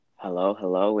Hello,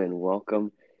 hello, and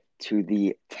welcome to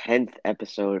the 10th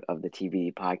episode of the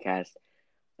TBD podcast.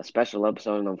 A special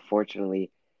episode, and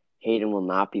unfortunately, Hayden will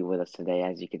not be with us today,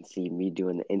 as you can see me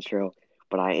doing the intro.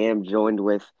 But I am joined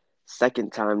with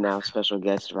second time now special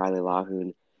guest Ryley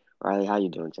Lawhun. Ryley, how you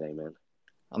doing today, man?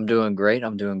 I'm doing great.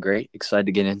 I'm doing great. Excited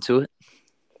to get into it.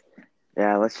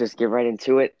 Yeah, let's just get right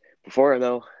into it. Before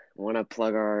though, I want to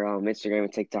plug our Instagram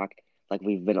and TikTok like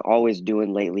we've been always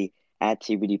doing lately at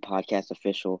TBD Podcast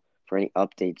Official for any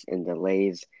updates and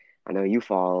delays. I know you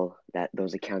follow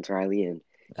those accounts, Riley, and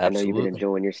I know you've been Absolutely.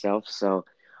 enjoying yourself. So,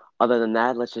 other than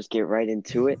that, let's just get right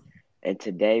into it. And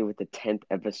today, with the 10th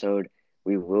episode,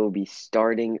 we will be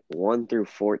starting 1 through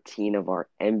 14 of our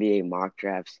NBA mock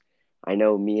drafts. I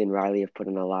know me and Riley have put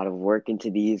in a lot of work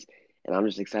into these, and I'm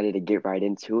just excited to get right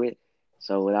into it.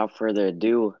 So without further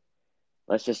ado,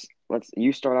 let's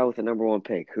you start out with the number one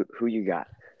pick. Who you got?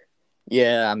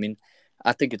 Yeah,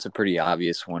 I think it's a pretty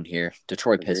obvious one here.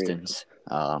 Detroit Agreed. Pistons.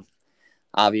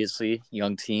 Obviously,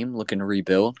 young team looking to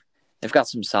rebuild. They've got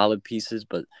some solid pieces,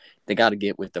 but they got to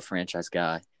get with the franchise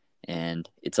guy. And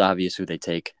it's obvious who they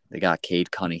take. They got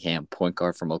Cade Cunningham, point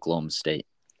guard from Oklahoma State.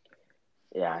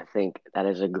 Yeah, I think that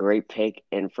is a great pick,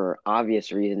 and for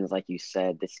obvious reasons, like you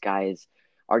said, this guy is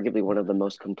arguably one of the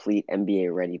most complete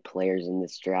NBA ready players in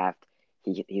this draft.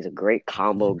 He's a great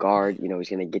combo guard. You know, he's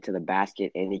going to get to the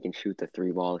basket and he can shoot the three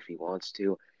ball if he wants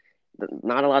to.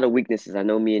 Not a lot of weaknesses. I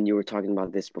know me and you were talking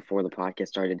about this before the podcast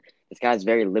started. This guy has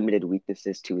very limited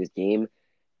weaknesses to his game,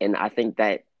 and I think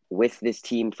that with this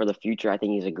team for the future, I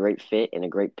think he's a great fit and a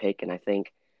great pick. And I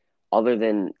think other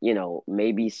than,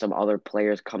 maybe some other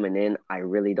players coming in, I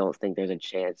really don't think there's a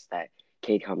chance that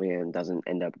Cade Cunningham doesn't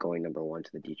end up going number one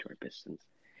to the Detroit Pistons.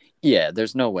 Yeah,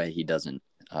 there's no way he doesn't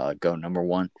go number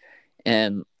one.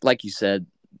 And like you said,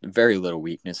 very little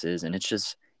weaknesses. And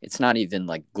it's not even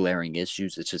like glaring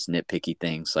issues. It's just nitpicky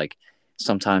things. Like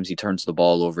sometimes he turns the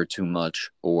ball over too much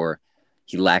or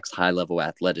he lacks high level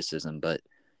athleticism. But,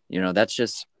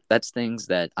 that's things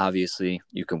that obviously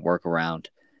you can work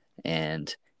around.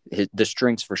 And the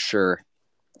strengths for sure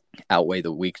outweigh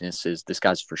the weaknesses. This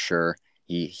guy's for sure.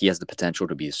 He has the potential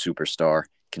to be a superstar,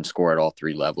 can score at all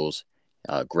three levels.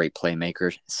 Great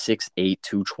playmaker, 6'8",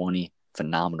 220,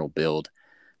 phenomenal build.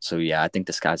 So, yeah, I think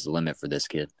the sky's the limit for this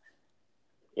kid.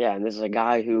 Yeah, and this is a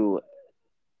guy who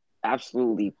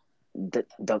absolutely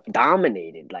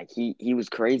dominated. Like he was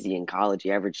crazy in college.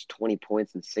 He averaged 20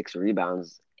 points and 6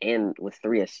 rebounds, and with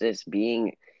 3 assists,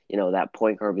 being that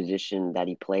point guard position that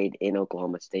he played in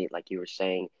Oklahoma State. Like you were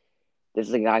saying, this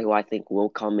is a guy who I think will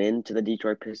come into the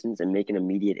Detroit Pistons and make an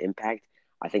immediate impact.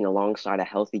 I think alongside a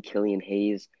healthy Killian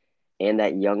Hayes and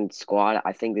that young squad,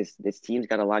 I think this team's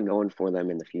got a lot going for them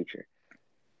in the future.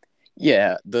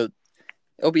 Yeah,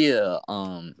 it'll be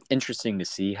interesting to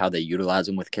see how they utilize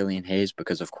him with Killian Hayes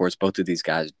because, of course, both of these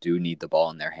guys do need the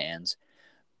ball in their hands.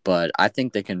 But I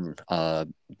think they can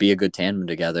be a good tandem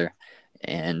together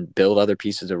and build other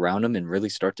pieces around them and really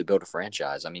start to build a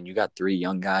franchise. I mean, you got three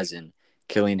young guys in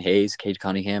Killian Hayes, Cade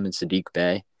Cunningham, and Sadiq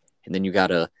Bey. And then you got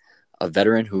a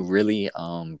veteran who really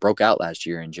broke out last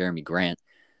year in Jeremy Grant.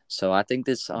 So I think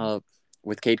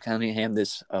with Cade Cunningham,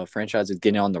 this franchise is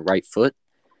getting on the right foot.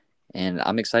 And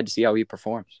I'm excited to see how he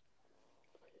performs.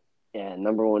 Yeah,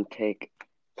 number one pick,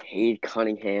 Cade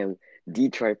Cunningham,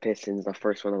 Detroit Pistons, the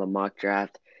first one of the mock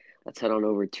draft. Let's head on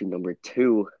over to number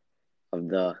two of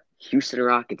the Houston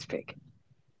Rockets pick.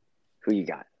 Who you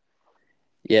got?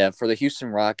 Yeah, for the Houston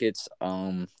Rockets,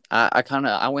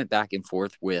 I went back and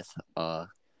forth with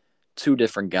two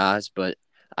different guys, but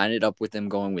I ended up with them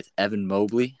going with Evan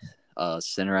Mobley,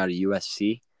 center out of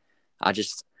USC. I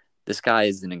just This guy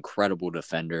is an incredible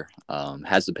defender.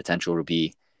 Has the potential to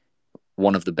be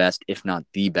one of the best, if not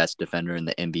the best defender in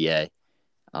the NBA.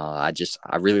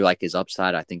 I really like his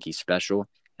upside. I think he's special,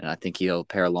 and I think he'll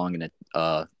pair along in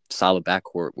a solid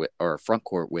backcourt or front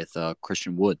court with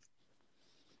Christian Wood.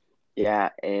 Yeah,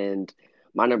 and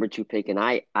my number two pick, and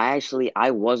I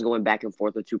was going back and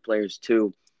forth with two players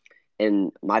too,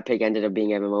 and my pick ended up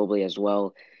being Evan Mobley as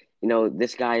well.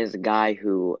 This guy is a guy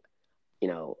who, you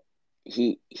know,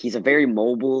 he's a very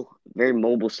mobile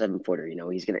 7 footer.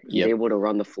 He's Yep. able to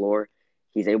run the floor.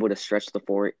 He's able to stretch the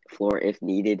floor if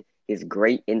needed. He's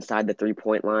great inside the 3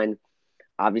 point line.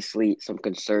 Obviously, some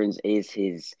concerns is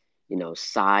his,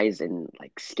 size and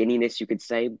like skinniness, you could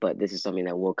say, but this is something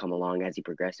that will come along as he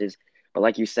progresses. But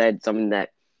like you said, something that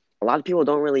a lot of people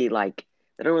don't really like,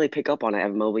 they don't really pick up on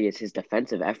Evan Mobley is his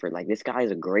defensive effort. Like this guy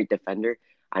is a great defender.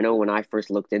 I know when I first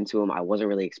looked into him, I wasn't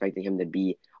really expecting him to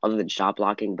be other than shot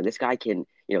blocking, but this guy can,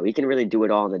 he can really do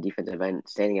it all on the defensive end,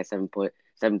 standing at 7 foot,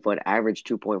 7 foot, average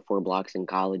 2.4 blocks in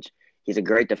college. He's a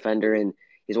great defender, and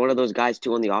he's one of those guys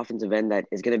too on the offensive end that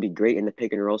is going to be great in the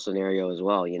pick and roll scenario as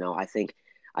well. I think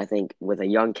with a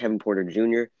young Kevin Porter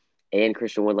Jr. and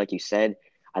Christian Wood, like you said,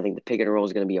 I think the pick and roll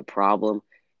is going to be a problem.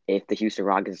 If the Houston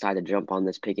Rockets decide to jump on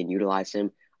this pick and utilize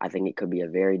him, I think it could be a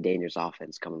very dangerous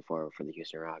offense coming forward for the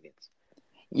Houston Rockets.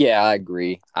 Yeah, I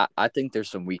agree. I think there's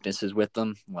some weaknesses with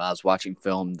them. When I was watching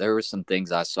film, there were some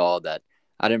things I saw that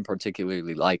I didn't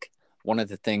particularly like. One of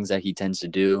the things that he tends to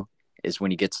do is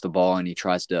when he gets the ball and he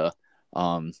tries to,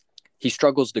 um, he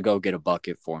struggles to go get a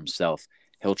bucket for himself.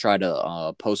 He'll try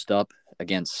to post up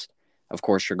against, of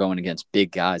course, you're going against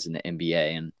big guys in the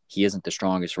NBA, and he isn't the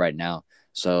strongest right now.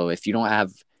 So if you don't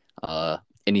have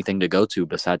anything to go to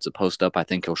besides the post up, I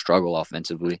think he'll struggle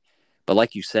offensively. But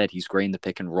like you said, he's great in the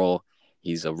pick and roll.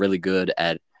 He's really good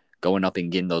at going up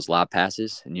and getting those lob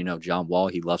passes. And, John Wall,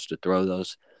 he loves to throw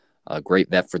those. Great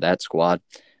vet for that squad.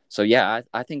 So, yeah,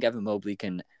 I think Evan Mobley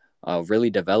can really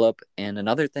develop. And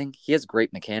another thing, he has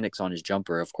great mechanics on his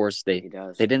jumper. Of course, they, He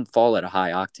does. they didn't fall at a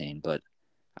high octane, but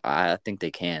I think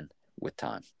they can with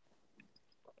time.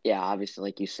 Yeah, obviously,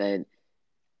 like you said,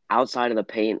 outside of the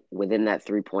paint, within that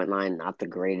 3 point line, not the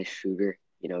greatest shooter.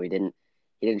 He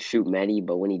didn't shoot many,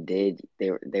 but when he did, they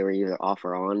were either off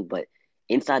or on. But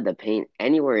inside the paint,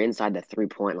 anywhere inside the 3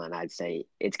 point line, I'd say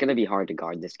it's gonna be hard to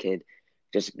guard this kid.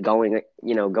 Just going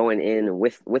in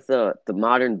with the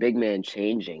modern big man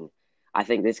changing. I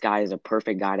think this guy is a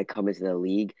perfect guy to come into the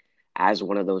league as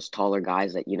one of those taller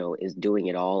guys that is doing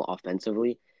it all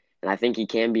offensively, and I think he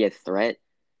can be a threat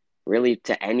really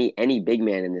to any big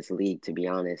man in this league, to be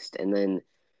honest. And then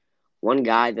one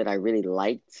guy that I really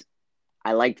liked,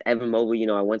 I liked Evan Mobley.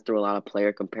 I went through a lot of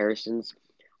player comparisons.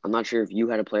 I'm not sure if you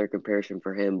had a player comparison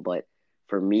for him, but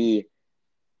for me,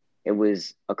 it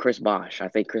was a Chris Bosh. I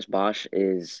think Chris Bosh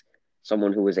is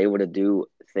someone who was able to do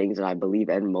things that I believe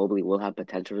Evan Mobley will have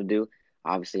potential to do.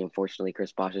 Obviously, unfortunately,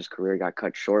 Chris Bosh's career got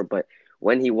cut short, but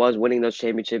when he was winning those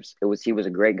championships, he was a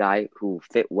great guy who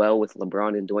fit well with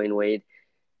LeBron and Dwayne Wade.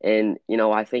 And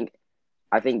I think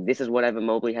this is what Evan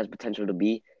Mobley has potential to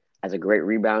be as a great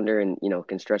rebounder and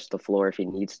can stretch the floor if he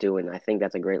needs to. And I think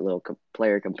that's a great little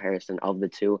player comparison of the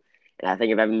two. And I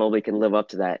think if Evan Mobley can live up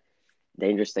to that,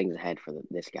 dangerous things ahead for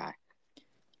this guy.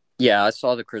 Yeah, I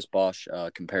saw the Chris Bosh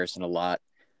comparison a lot.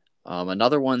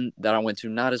 Another one that I went to,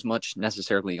 not as much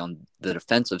necessarily on the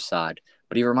defensive side,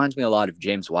 but he reminds me a lot of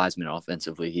James Wiseman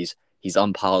offensively. He's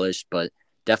unpolished, but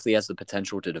definitely has the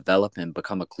potential to develop and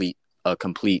become a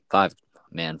complete five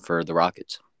man for the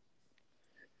Rockets.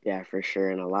 Yeah, for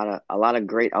sure. And a lot of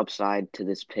great upside to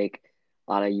this pick,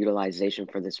 a lot of utilization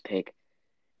for this pick.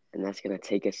 And that's gonna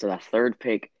take us to the third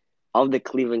pick of the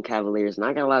Cleveland Cavaliers. And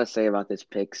I got a lot to say about this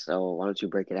pick, so why don't you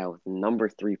break it out with the number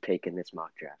 3 pick in this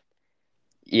mock draft?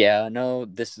 Yeah, I know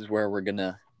this is where we're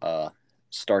gonna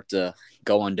start to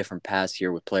go on different paths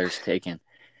here with players taken.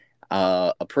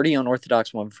 A pretty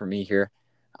unorthodox one for me here.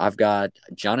 I've got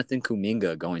Jonathan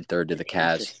Kuminga going third to the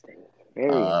Cavs. Interesting. Very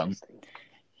Um, interesting.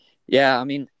 yeah, I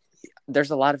mean,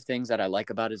 there's a lot of things that I like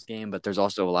about his game, but there's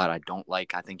also a lot I don't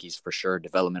like. I think he's for sure a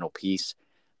developmental piece.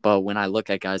 But when I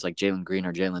look at guys like Jalen Green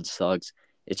or Jalen Suggs,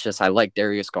 it's just I like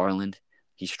Darius Garland.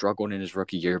 He struggled in his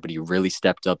rookie year, but he really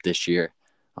stepped up this year,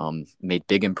 made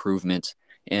big improvements.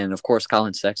 And of course,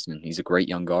 Colin Sexton, he's a great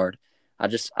young guard.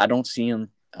 I don't see him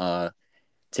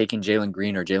taking Jalen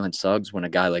Green or Jalen Suggs when a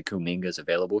guy like Kuminga is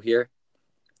available here.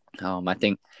 I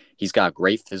think he's got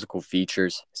great physical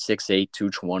features, 6'8",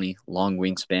 220, long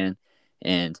wingspan.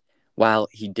 And while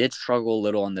he did struggle a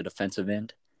little on the defensive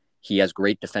end, he has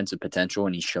great defensive potential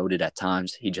and he showed it at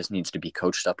times. He just needs to be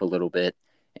coached up a little bit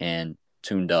and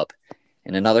tuned up.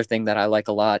 And another thing that I like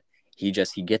a lot, he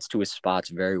gets to his spots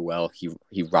very well.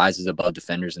 He rises above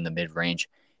defenders in the mid range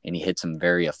and he hits them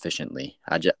very efficiently.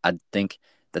 I think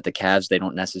that the Cavs, they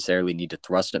don't necessarily need to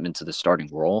thrust him into the starting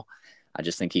role. I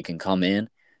just think he can come in,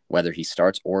 whether he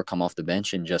starts or come off the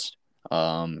bench, and just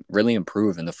really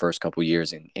improve in the first couple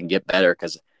years and get better,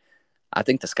 because I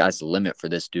think the sky's the limit for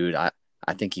this dude. I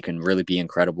think he can really be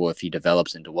incredible if he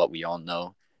develops into what we all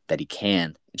know that he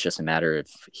can. It's just a matter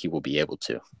if he will be able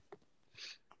to.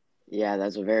 Yeah,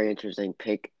 that's a very interesting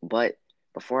pick. But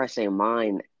before I say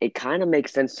mine, it kind of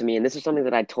makes sense to me, and this is something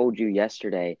that I told you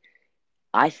yesterday.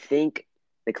 I think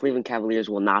the Cleveland Cavaliers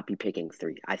will not be picking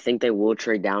 3. I think they will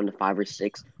trade down to 5 or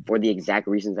 6 for the exact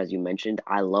reasons as you mentioned.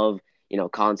 I love,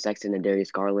 Colin Sexton and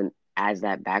Darius Garland as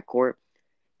that backcourt.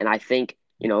 And I think,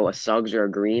 a Suggs or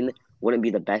a Green wouldn't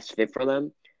be the best fit for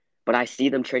them. But I see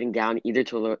them trading down either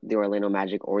to the Orlando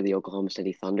Magic or the Oklahoma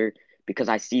City Thunder because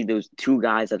I see those two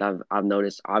guys that I've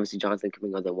noticed. Obviously, Jonathan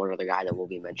Kuminga, the one other guy that will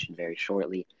be mentioned very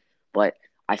shortly. But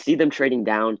I see them trading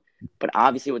down. But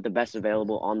obviously, with the best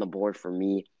available on the board for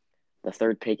me, the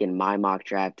third pick in my mock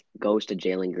draft goes to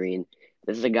Jalen Green.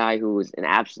 This is a guy who is an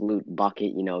absolute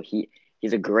bucket.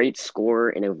 He's a great scorer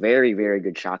and a very, very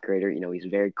good shot creator. He's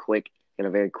very quick, got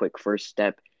a very quick first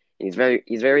step. And he's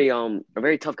very a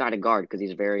very tough guy to guard because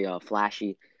he's very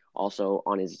flashy also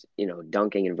on his,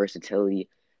 dunking and versatility.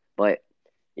 But,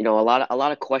 a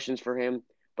lot of questions for him.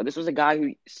 But this was a guy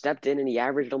who stepped in and he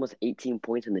averaged almost 18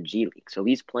 points in the G League. So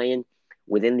he's playing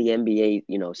within the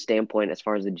NBA, standpoint as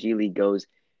far as the G League goes,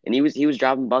 and he was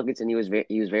dropping buckets and he was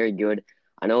very good.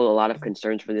 I know a lot of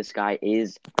concerns for this guy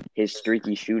is his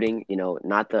streaky shooting.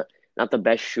 Not the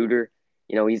best shooter.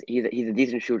 He's a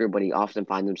decent shooter, but he often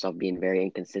finds himself being very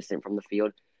inconsistent from the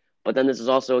field. But then this is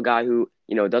also a guy who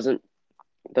doesn't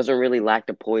really lack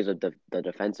the poise of the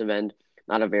defensive end.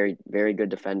 Not a very very good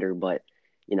defender, but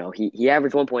he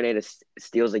averaged 1.8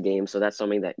 steals a game, so that's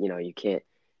something that you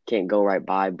can't go right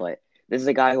by. But this is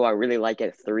a guy who I really like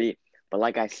at three. But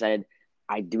like I said,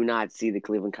 I do not see the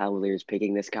Cleveland Cavaliers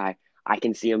picking this guy. I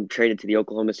can see him traded to the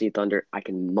Oklahoma City Thunder. I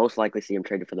can most likely see him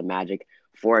traded for the Magic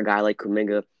for a guy like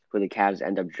Kuminga, who the Cavs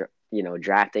end up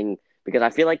drafting, because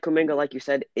I feel like Kuminga, like you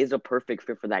said, is a perfect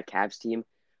fit for that Cavs team.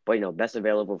 But best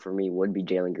available for me would be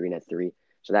Jalen Green at three.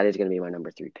 So that is going to be my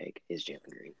number three pick is Jalen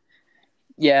Green.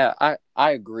 Yeah,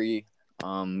 I agree.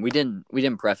 We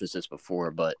didn't preface this before,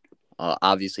 but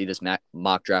obviously this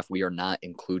mock draft we are not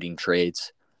including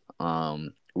trades.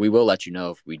 We will let you know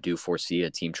if we do foresee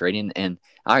a team trading, and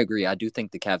I agree. I do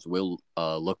think the Cavs will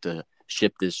look to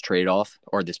ship this trade off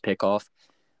or this pick off,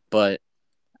 but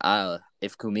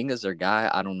if Kuminga's their guy,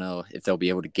 I don't know if they'll be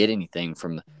able to get anything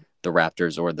from the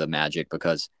Raptors or the Magic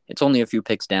because it's only a few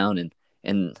picks down,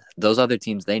 and those other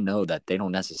teams they know that they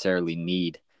don't necessarily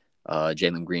need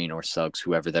Jalen Green or Suggs,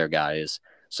 whoever their guy is.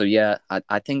 So yeah,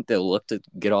 I think they'll look to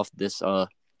get off this or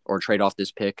trade off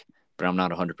this pick, but I'm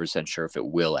not 100% sure if it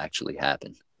will actually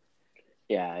happen.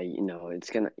 Yeah,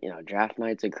 it's gonna, draft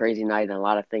night's a crazy night and a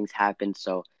lot of things happen.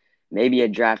 So maybe a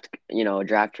draft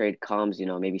trade comes,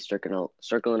 maybe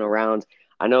circling around.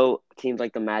 I know teams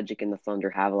like the Magic and the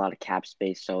Thunder have a lot of cap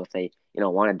space, so if they,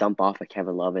 want to dump off a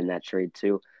Kevin Love in that trade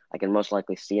too, I can most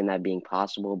likely see in that being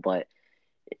possible. But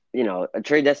a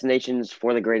trade destinations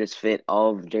for the greatest fit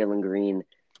of Jalen Green,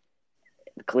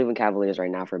 the Cleveland Cavaliers right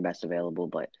now for best available,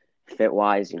 but fit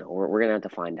wise, we're gonna have to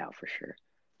find out for sure.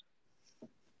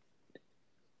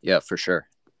 Yeah, for sure.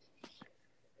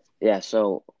 Yeah,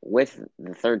 so with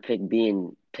the third pick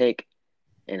being pick,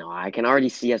 I can already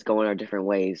see us going our different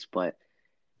ways, but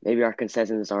maybe our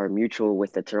consensus are mutual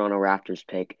with the Toronto Raptors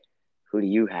pick. Who do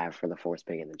you have for the fourth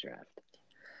pick in the draft?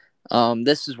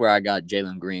 This is where I got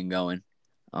Jalen Green going.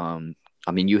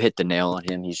 I mean, you hit the nail on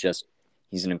him. He's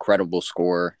an incredible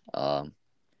scorer.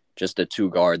 Just a two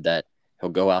guard that he'll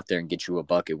go out there and get you a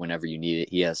bucket whenever you need it.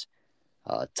 He has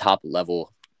top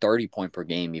level 30-point per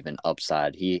game, even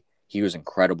upside. He was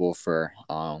incredible for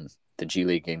the G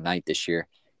League Ignite this year.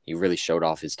 He really showed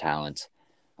off his talents.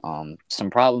 Some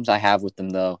problems I have with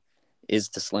him though is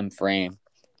the slim frame.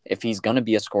 If he's going to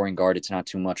be a scoring guard, it's not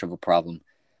too much of a problem.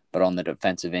 But on the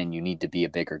defensive end, you need to be a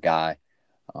bigger guy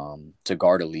to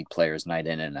guard elite players night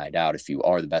in and night out if you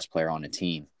are the best player on a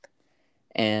team.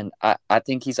 And I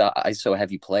think he's a ISO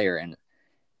heavy player. And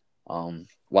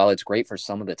while it's great for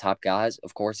some of the top guys,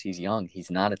 of course, he's young. He's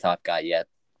not a top guy yet.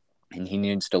 And he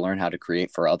needs to learn how to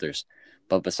create for others.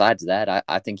 But besides that,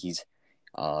 I think he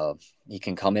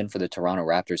can come in for the Toronto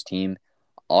Raptors team,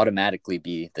 automatically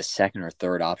be the second or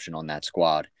third option on that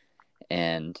squad.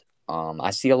 And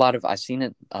I've seen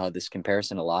it this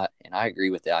comparison a lot, and I agree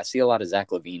with it. I see a lot of Zach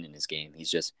LaVine in his game.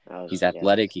 He's Yeah,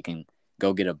 athletic. He can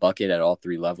go get a bucket at all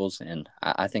three levels, and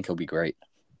I think he'll be great.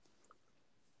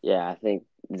 yeah. I think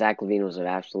Zach LaVine was an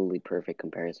absolutely perfect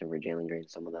comparison for Jalen Green,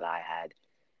 someone that I had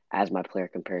as my player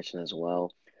comparison as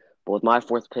well. But with my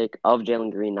fourth pick of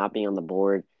Jalen Green not being on the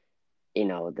board,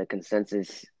 the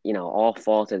consensus, all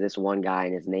fall to this one guy,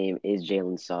 and his name is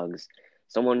Jalen Suggs,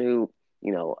 someone who,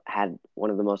 had one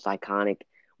of the most iconic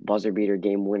buzzer beater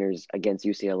game winners against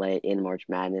UCLA in March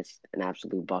Madness, an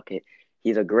absolute bucket.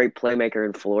 He's a great playmaker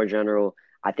and floor general.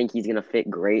 I think he's going to fit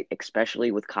great,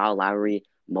 especially with Kyle Lowry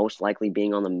most likely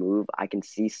being on the move. I can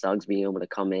see Suggs being able to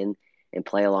come in and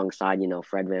play alongside,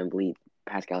 Fred VanVleet,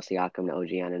 Pascal Siakam, and OG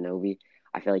Anunoby.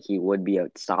 I feel like he would be a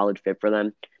solid fit for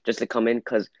them just to come in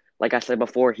because like I said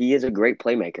before, he is a great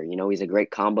playmaker. He's a great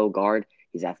combo guard.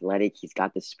 He's athletic. He's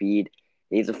got the speed.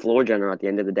 He's a floor general at the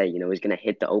end of the day. He's going to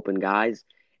hit the open guys.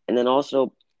 And then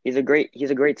also he's a great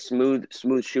smooth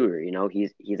shooter.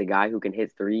 He's a guy who can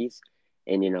hit threes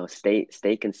and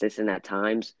stay consistent at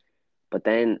times. But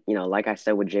then, like I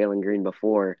said with Jalen Green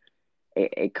before,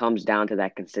 it comes down to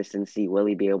that consistency. Will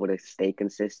he be able to stay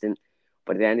consistent?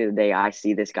 But at the end of the day, I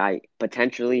see this guy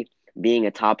potentially being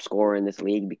a top scorer in this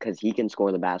league because he can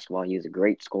score the basketball. He's a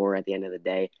great scorer at the end of the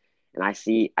day. And I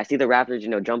see the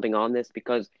Raptors, jumping on this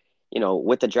because,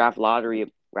 with the draft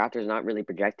lottery, Raptors not really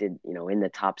projected, in the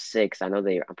top six. I'm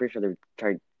pretty sure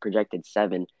they're projected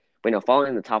seven. But falling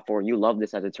in the top four, you love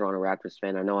this as a Toronto Raptors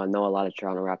fan. I know a lot of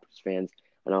Toronto Raptors fans.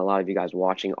 I know a lot of you guys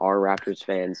watching are Raptors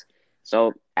fans.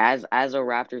 So as a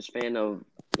Raptors fan of,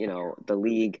 the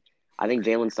league, I think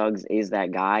Jalen Suggs is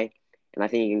that guy, and I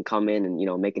think he can come in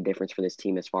and make a difference for this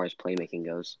team as far as playmaking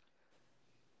goes.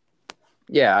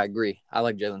 Yeah, I agree. I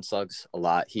like Jalen Suggs a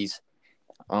lot.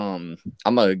 I'm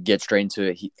gonna get straight into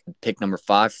it. Pick number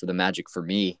 5 for the Magic for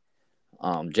me.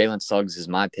 Jalen Suggs is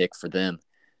my pick for them.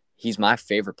 He's my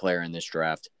favorite player in this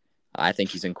draft. I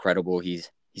think he's incredible.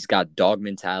 He's got dog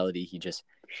mentality. He's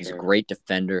a Sure. great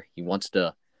defender. He wants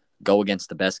to go against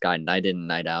the best guy night in and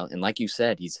night out. And like you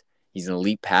said, he's an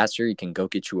elite passer. He can go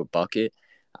get you a bucket.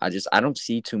 I don't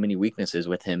see too many weaknesses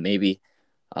with him. Maybe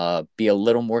be a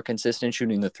little more consistent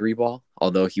shooting the three ball,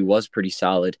 although he was pretty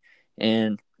solid.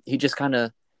 And he just kind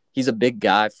of he's a big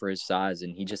guy for his size,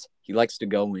 and he likes to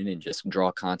go in and just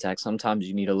draw contact. Sometimes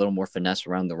you need a little more finesse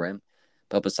around the rim,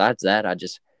 but besides that,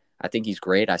 I think he's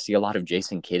great. I see a lot of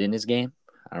Jason Kidd in his game.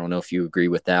 I don't know if you agree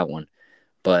with that one,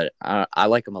 but I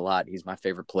like him a lot. He's my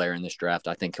favorite player in this draft.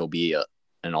 I think he'll be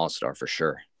an all-star for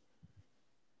sure.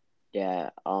 Yeah,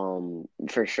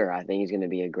 for sure. I think he's going to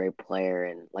be a great player.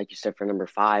 And like you said, for number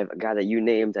 5, a guy that you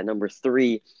named at number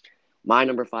 3, my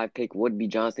number 5 pick would be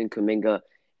Jonathan Kuminga.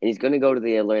 And he's going to go to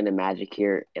the Atlanta Magic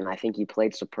here. And I think he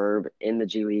played superb in the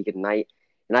G League Ignite.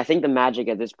 And I think the Magic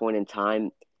at this point in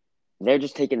time, they're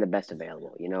just taking the best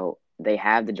available. They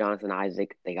have the Jonathan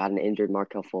Isaac. They got an injured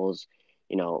Markel Fultz.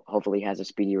 Hopefully he has a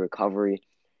speedy recovery.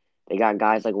 They got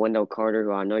guys like Wendell Carter,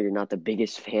 who I know you're not the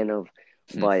biggest fan of,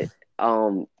 but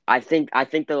I think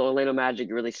the Orlando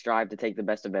Magic really strive to take the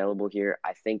best available here.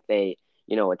 I think they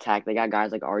attack. They got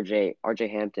guys like RJ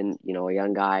Hampton, a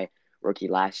young guy, rookie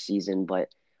last season, but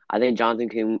I think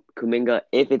Jonathan Kuminga,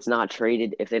 if it's not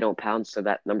traded, if they don't pounce to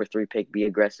that number 3 pick, be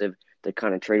aggressive to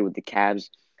kind of trade with the Cavs.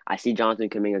 I see Jonathan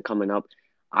Kuminga coming up.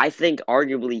 I think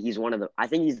arguably I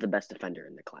think he's the best defender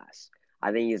in the class.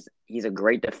 I think he's a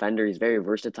great defender. He's very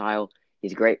versatile.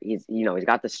 He's great. He's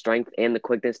got the strength and the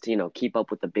quickness to keep up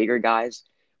with the bigger guys.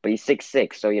 But he's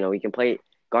 6'6", so he can play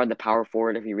guard the power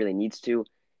forward if he really needs to,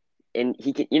 and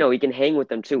he can hang with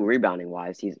them too rebounding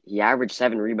wise. He averaged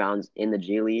 7 rebounds in the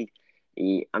G League.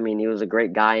 He was a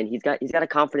great guy, and he's got a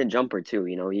confident jumper too.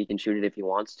 He can shoot it if he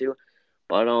wants to.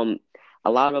 But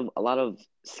a lot of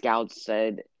scouts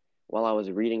said while I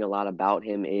was reading a lot about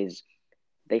him is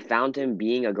they found him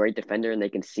being a great defender, and they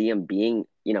can see him being,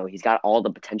 he's got all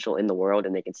the potential in the world,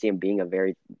 and they can see him being a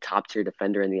very top tier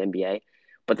defender in the NBA.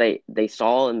 But they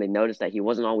saw and they noticed that he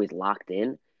wasn't always locked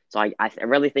in. So I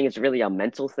really think it's really a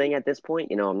mental thing at this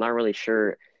point. I'm not really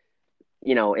sure,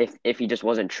 if he just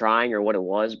wasn't trying or what it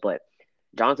was, but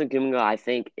Jonathan Kuminga, I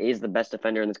think, is the best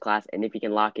defender in this class, and if he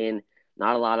can lock in,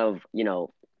 not a lot of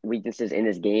weaknesses in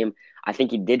his game. I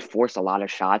think he did force a lot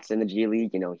of shots in the G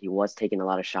League. He was taking a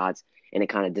lot of shots, and it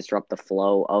kind of disrupt the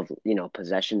flow of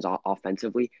possessions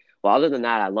offensively. Well, other than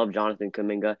that, I love Jonathan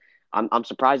Kuminga. I'm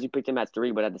surprised you picked him at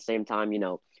 3, but at the same time,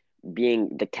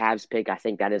 being the Cavs pick, I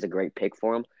think that is a great pick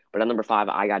for him. But at number 5,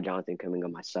 I got Jonathan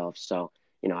Kuminga myself. So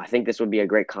I think this would be a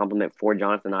great compliment for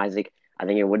Jonathan Isaac. I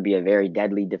think it would be a very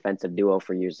deadly defensive duo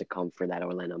for years to come for that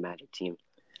Orlando Magic team.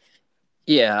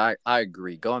 Yeah, I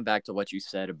agree. Going back to what you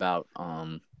said about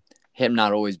him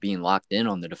not always being locked in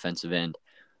on the defensive end,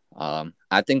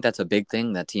 I think that's a big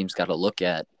thing that teams got to look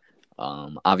at.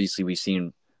 Obviously, we've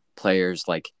seen players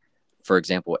like, for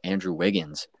example, Andrew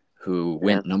Wiggins, who Yeah.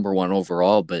 went number 1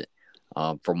 overall, but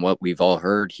from what we've all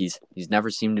heard, he's never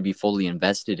seemed to be fully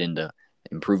invested into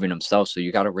improving himself. So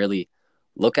you got to really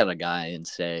look at a guy and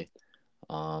say,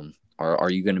 are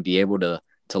you going to be able to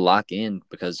lock in,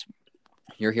 because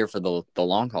you're here for the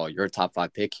long haul. You're a top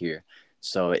 5 pick here.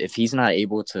 So if he's not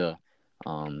able to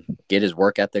get his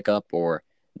work ethic up or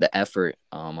the effort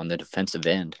on the defensive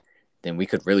end, then we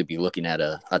could really be looking at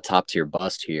a top tier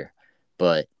bust here.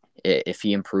 But if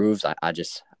he improves,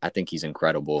 I think he's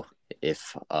incredible.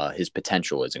 If his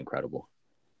potential is incredible.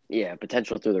 Yeah,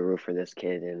 potential through the roof for this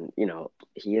kid, and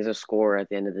he is a scorer at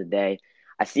the end of the day.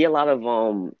 I see a lot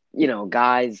of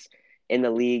guys in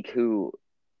the league who,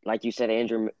 like you said,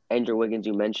 Andrew Wiggins,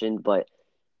 you mentioned, but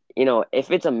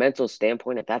if it's a mental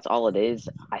standpoint, if that's all it is,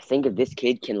 I think if this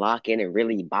kid can lock in and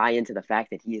really buy into the fact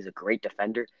that he is a great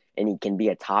defender and he can be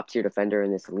a top tier defender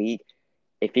in this league,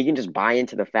 if he can just buy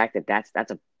into the fact that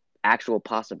that's a actual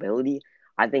possibility,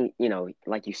 I think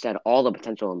like you said, all the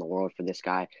potential in the world for this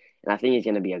guy. and I think he's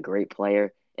going to be a great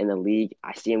player in the league.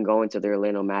 I see him going to the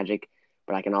Orlando Magic,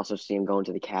 but I can also see him going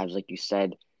to the Cavs, like you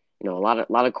said. A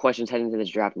lot of questions heading into this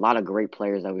draft. A lot of great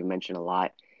players that we mentioned a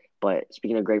lot. But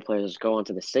speaking of great players, let's go on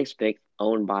to the sixth pick,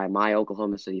 owned by my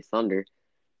Oklahoma City Thunder.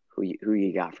 Who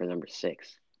you got for number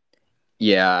six?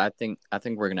 Yeah, I think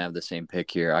we're gonna have the same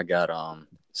pick here. I got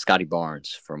Scotty Barnes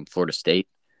from Florida State.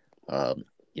 Um,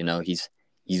 he's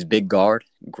big guard,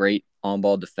 great on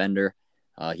ball defender.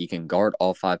 He can guard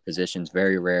all five positions,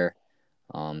 very rare.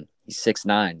 He's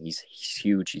 6'9". He's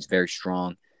huge. He's very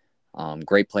strong.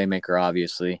 Great playmaker,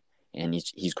 obviously, and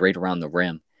he's great around the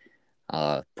rim.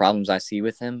 Problems I see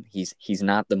with him, he's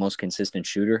not the most consistent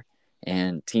shooter,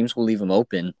 and teams will leave him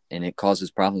open, and it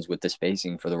causes problems with the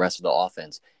spacing for the rest of the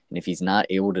offense. And if he's not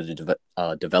able to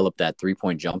develop that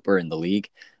 3-point jumper in the league,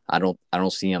 I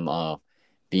don't see him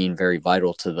being very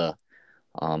vital to the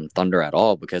Thunder at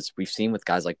all, because we've seen with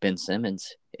guys like Ben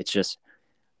Simmons, it's just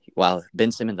while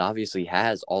Ben Simmons obviously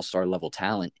has all-star level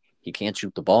talent, he can't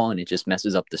shoot the ball, and it just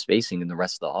messes up the spacing in the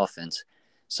rest of the offense.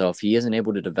 So if he isn't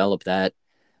able to develop that,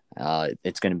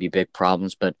 it's going to be big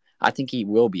problems. But I think he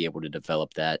will be able to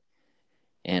develop that.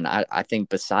 And I think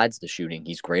besides the shooting,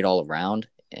 he's great all around.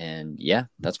 And yeah,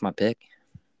 that's my pick.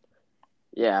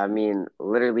 Yeah, I mean,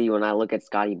 literally, when I look at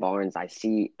Scotty Barnes, I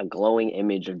see a glowing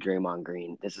image of Draymond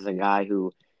Green. This is a guy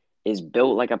who is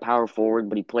built like a power forward,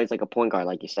 but he plays like a point guard,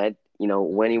 like you said.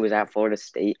 When he was at Florida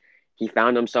State, he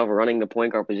found himself running the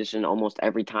point guard position almost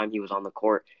every time he was on the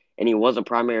court, and he was a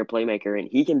primary playmaker, and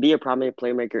he can be a primary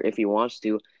playmaker if he wants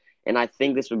to. And I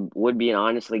think this would be an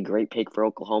honestly great pick for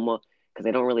Oklahoma because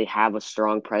they don't really have a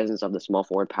strong presence of the small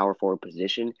forward, power forward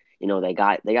position. They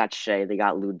got Shea, they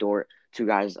got Lou Dort, two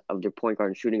guys of their point guard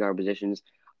and shooting guard positions,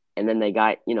 and then they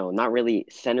got not really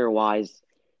center wise.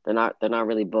 They're not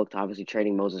really booked. Obviously,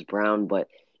 trading Moses Brown, but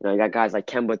you got guys like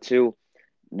Kemba too.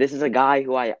 This is a guy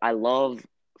who I love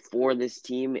for this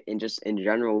team and just in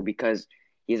general because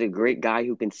he's a great guy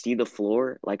who can see the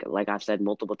floor, like I've said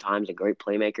multiple times, a great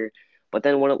playmaker. But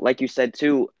then like you said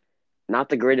too, not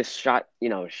the greatest shot,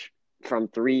 from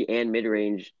three and mid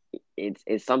range.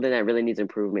 It's something that really needs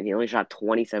improvement. He only shot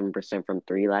 27% from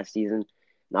three last season.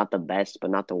 Not the best, but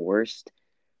not the worst.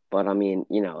 But I mean,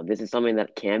 this is something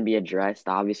that can be addressed,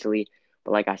 obviously.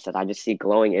 But like I said, I just see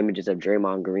glowing images of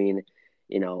Draymond Green,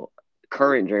 you know,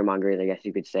 current Draymond Green, I guess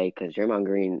you could say, because Draymond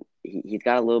Green, he's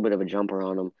got a little bit of a jumper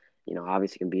on him.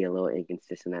 Obviously can be a little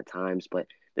inconsistent at times, but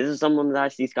this is someone that I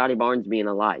see Scotty Barnes being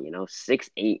a lot,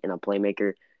 6'8" and a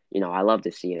playmaker. I love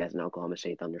to see it as an Oklahoma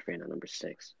State Thunder fan at number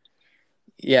six.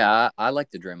 Yeah, I like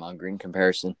the Draymond Green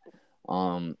comparison.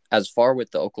 As far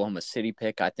with the Oklahoma City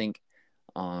pick, I think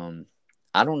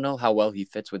I don't know how well he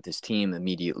fits with his team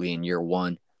immediately in year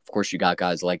one. Of course, you got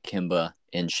guys like Kimba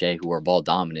and Shea who are ball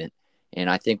dominant. And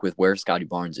I think with where Scotty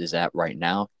Barnes is at right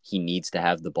now, he needs to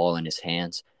have the ball in his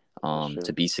hands That's true.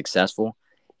 to be successful.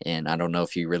 And I don't know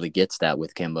if he really gets that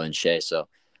with Kimba and Shea. So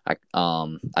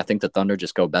I think the Thunder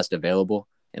just go best available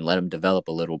and let him develop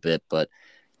a little bit. But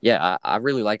yeah, I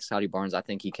really like Scotty Barnes. I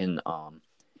think he can.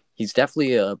 He's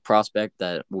definitely a prospect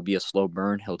that will be a slow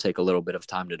burn. He'll take a little bit of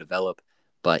time to develop,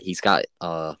 but he's got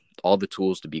all the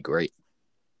tools to be great.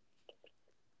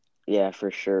 Yeah,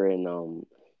 for sure. And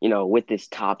with this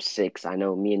top six, I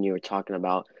know me and you were talking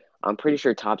about. I'm pretty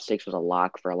sure top six was a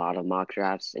lock for a lot of mock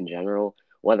drafts in general.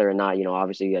 Whether or not,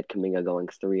 obviously you had Kaminga going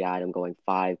three, Adam going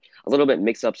five. A little bit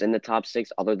mix ups in the top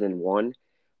six, other than one,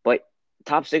 but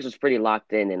top six was pretty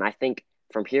locked in. And I think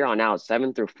from here on out,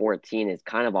 7 through 14 is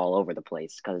kind of all over the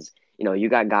place because you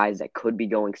got guys that could be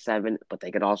going seven, but they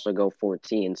could also go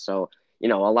 14. So a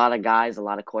lot of guys, a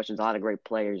lot of questions, a lot of great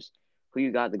players. Who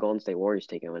you got the Golden State Warriors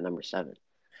taking at number seven?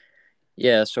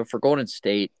 Yeah, so for Golden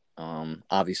State,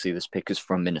 obviously this pick is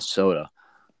from Minnesota.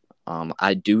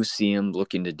 I do see him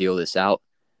looking to deal this out,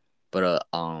 but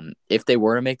if they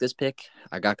were to make this pick,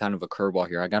 I got kind of a curveball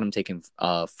here. I got him taking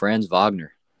Franz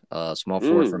Wagner, small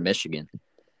forward from Mm, Michigan.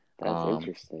 that's Um,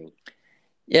 interesting.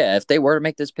 yeah, if they were to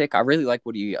make this pick, I really like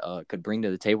what he could bring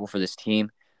to the table for this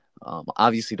team.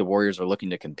 Obviously, the Warriors are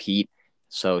looking to compete,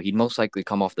 so he'd most likely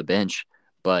come off the bench,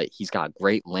 but he's got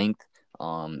great length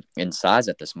and size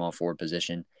at the small forward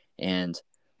position. And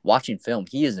watching film,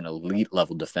 he is an elite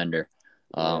level defender.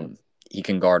 Yeah, He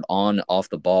can guard on, off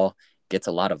the ball, gets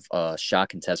a lot of shot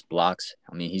contest blocks.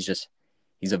 I mean,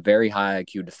 he's a very high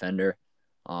IQ defender.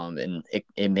 And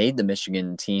it made the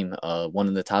Michigan team one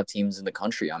of the top teams in the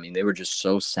country. I mean, they were just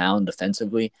so sound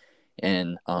defensively,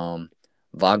 and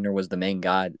Wagner was the main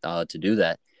guy to do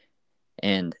that.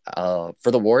 And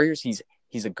for the Warriors,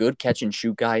 he's a good catch and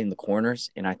shoot guy in the corners.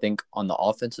 And I think on the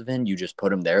offensive end, you just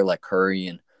put him there like Curry,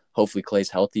 and hopefully Clay's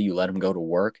healthy. You let him go to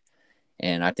work.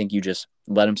 And I think you just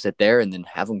let him sit there and then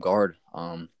have him guard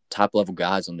top level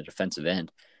guys on the defensive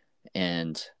end.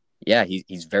 And yeah,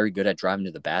 he's very good at driving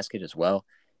to the basket as well.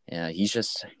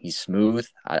 He's smooth.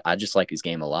 I just like his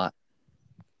game a lot.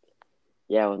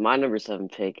 Yeah, with my number seven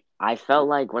pick, I felt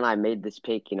like when I made this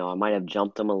pick, I might have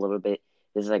jumped him a little bit.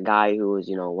 This is a guy who was,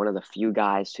 one of the few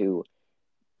guys who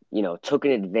took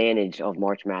an advantage of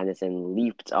March Madness and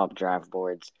leaped up draft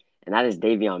boards, and that is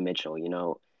Davion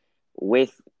Mitchell.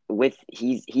 With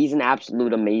he's an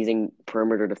absolute amazing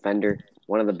perimeter defender,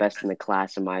 one of the best in the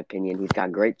class in my opinion. He's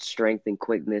got great strength and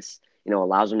quickness.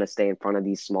 Allows him to stay in front of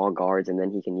these small guards, and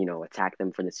then he can attack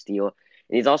them for the steal.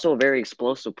 And he's also a very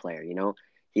explosive player.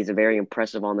 He's a very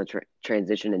impressive on the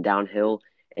transition and downhill,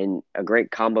 and a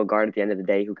great combo guard at the end of the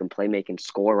day who can play make and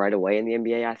score right away in the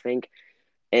NBA. I think,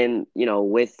 and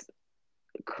with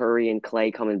Curry and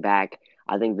Clay coming back,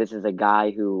 I think this is a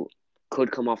guy who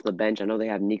could come off the bench. I know they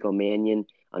have Nico Mannion,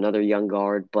 another young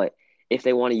guard, but if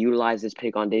they want to utilize this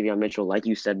pick on Davion Mitchell, like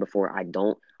you said before, I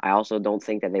don't. I also don't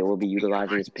think that they will be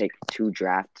utilizing this pick to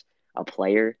draft a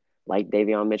player like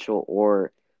Davion Mitchell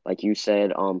or, like you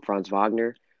said, Franz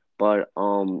Wagner. But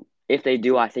if they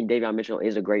do, I think Davion Mitchell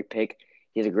is a great pick.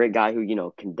 He's a great guy who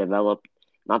can develop.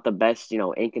 Not the best,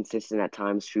 inconsistent at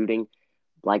times shooting,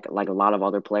 like a lot of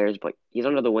other players, but he's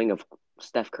under the wing of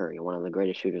Steph Curry, one of the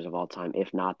greatest shooters of all time,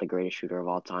 if not the greatest shooter of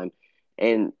all time.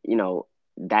 And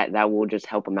that will just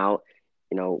help him out.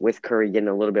 With Curry getting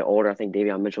a little bit older, I think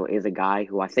Davion Mitchell is a guy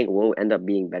who I think will end up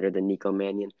being better than Nico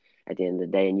Mannion at the end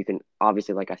of the day. And you can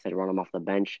obviously, like I said, run him off the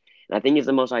bench. And I think he's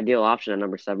the most ideal option at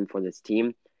number 7 for this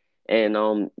team.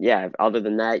 And yeah, other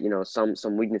than that,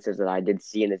 some weaknesses that I did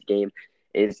see in his game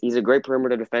is he's a great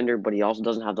perimeter defender, but he also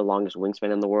doesn't have the longest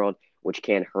wingspan in the world, which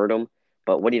can hurt him.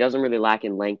 But what he doesn't really lack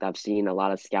in length, I've seen a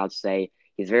lot of scouts say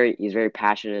he's very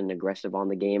passionate and aggressive on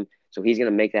the game. So he's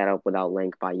gonna make that up without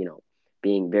length by,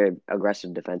 being very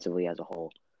aggressive defensively as a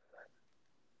whole.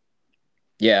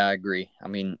 Yeah, I agree. I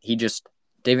mean,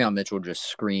 Davion Mitchell just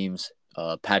screams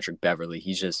Patrick Beverly.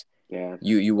 He's just Yeah.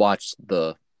 you watch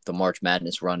the March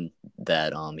Madness run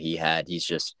that he had.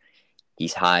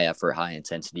 He's high effort, high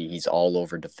intensity. He's all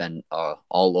over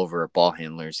ball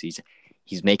handlers.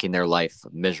 He's making their life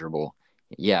miserable.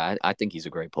 Yeah, I think he's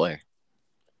a great player.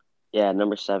 Yeah,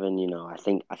 number 7,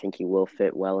 I think he will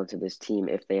fit well into this team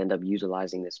if they end up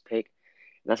utilizing this pick.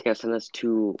 And that's gonna send us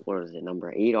to what is it,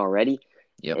 number 8 already?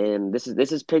 Yep. And this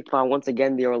is picked by once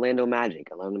again the Orlando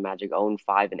Magic. Orlando Magic own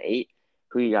 5 and 8.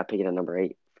 Who you got picking at number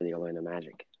 8 for the Orlando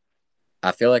Magic?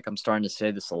 I feel like I'm starting to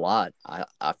say this a lot.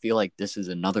 I feel like this is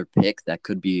another pick that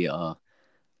could be that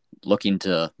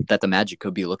the Magic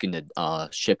could be looking to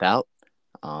ship out.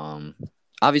 Um,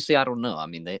 Obviously, I don't know. I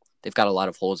mean, they've got a lot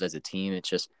of holes as a team. It's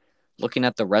just looking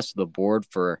at the rest of the board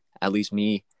for at least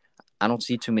me. I don't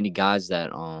see too many guys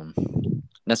that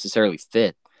necessarily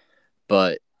fit,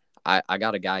 but I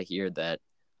got a guy here that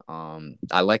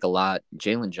I like a lot.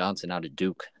 Jalen Johnson out of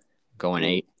Duke, going Mm,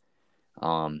 8.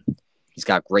 Um, he's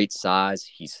got great size.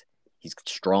 He's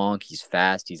strong. He's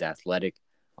fast. He's athletic.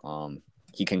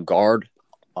 He can guard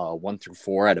 1 through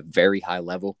 4 at a very high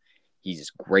level.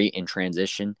 He's great in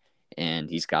transition, and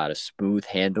he's got a smooth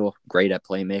handle. Great at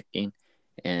playmaking,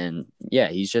 and yeah,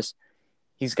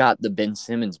 he's got the Ben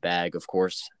Simmons bag, of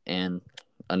course. And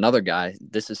another guy.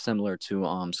 This is similar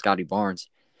to Scotty Barnes.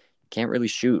 Can't really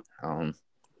shoot. yeah.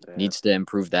 Needs to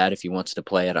improve that if he wants to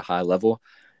play at a high level.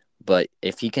 But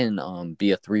if he can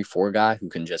be a 3-4 guy who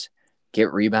can just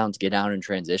get rebounds, get out in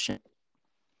transition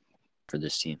for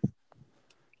this team.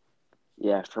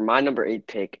 Yeah, for my number 8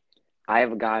 pick, I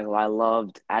have a guy who I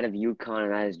loved out of UConn,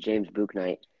 and that is James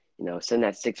Bouknight. Sitting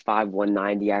at 6'5",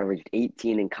 190, averaged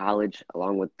 18 in college,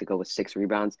 along with to go with 6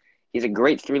 rebounds. He's a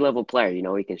great 3-level player.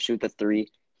 He can shoot the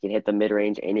three, he can hit the mid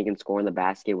range, and he can score in the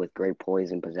basket with great poise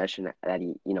and possession that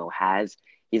he has.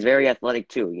 He's very athletic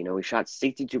too. He shot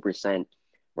 62%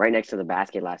 right next to the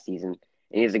basket last season,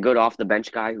 and he's a good off the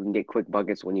bench guy who can get quick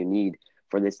buckets when you need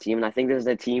for this team. And I think this is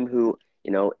a team who,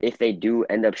 if they do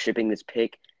end up shipping this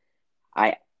pick,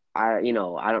 I I'm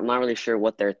not really sure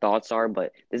what their thoughts are,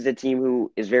 but this is a team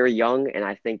who is very young, and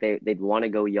I think they'd want to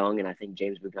go young, and I think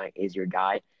James Bouknight is your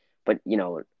guy. But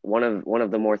one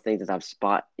of the more things that I've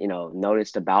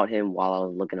noticed about him while I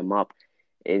was looking him up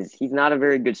is he's not a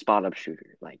very good spot up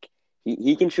shooter. Like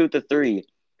he can shoot the three,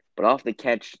 but off the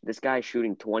catch, this guy's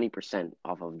shooting 20%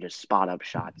 off of just spot up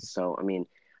shots. So I mean,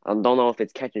 I don't know if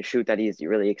it's catch and shoot that he's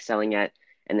really excelling at,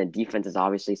 and then defense is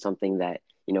obviously something that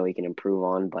he can improve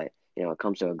on, but it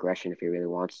comes to aggression if he really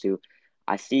wants to.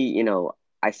 I see,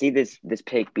 I see this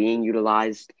pick being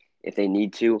utilized if they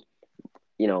need to,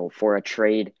 for a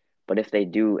trade. But if they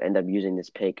do end up using this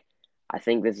pick, I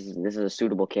think this is a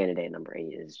suitable candidate. Number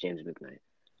 8 is James Bouknight.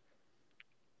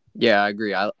 Yeah, I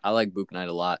agree. I like Book Knight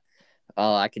a lot.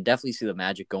 I could definitely see the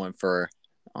Magic going for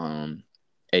um,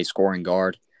 a scoring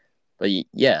guard. But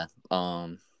yeah,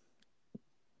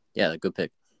 yeah, good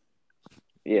pick.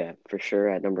 Yeah, for sure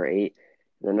at number 8.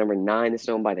 And then number 9 is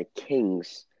owned by the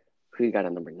Kings. Who you got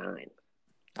at number 9?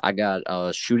 I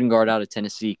got shooting guard out of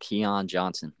Tennessee, Keon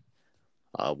Johnson.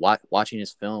 Watching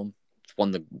his film, it's one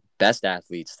of the best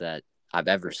athletes that I've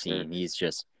ever For sure.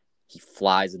 seen. He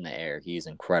flies in the air. He's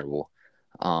incredible.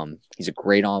 He's a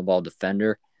great on-ball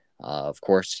defender. Of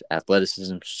course,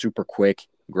 athleticism, super quick,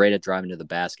 great at driving to the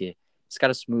basket. He's got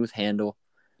a smooth handle.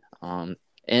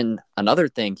 And another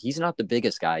thing, he's not the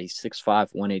biggest guy. He's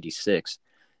 6'5", 186.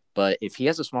 But if he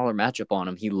has a smaller matchup on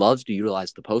him, he loves to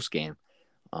utilize the post game,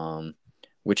 um,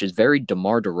 which is very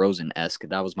DeMar DeRozan esque.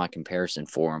 That was my comparison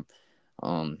for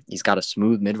him. He's got a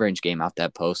smooth mid range game out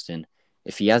that post, and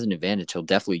if he has an advantage, he'll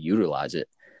definitely utilize it.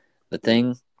 The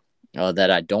thing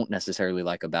that I don't necessarily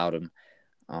like about him,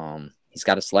 he's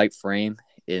got a slight frame,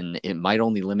 and it might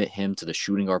only limit him to the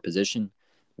shooting guard position,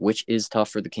 which is tough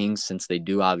for the Kings since they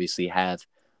do obviously have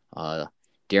uh,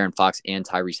 De'Aaron Fox and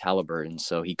Tyrese Halliburton,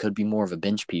 so he could be more of a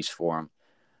bench piece for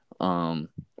him.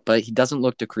 But he doesn't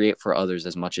look to create for others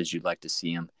as much as you'd like to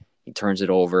see him. He turns it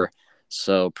over.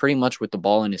 So pretty much with the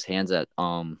ball in his hands at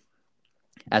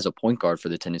as a point guard for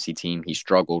the Tennessee team, he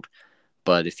struggled.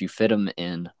 But if you fit him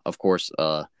in, of course,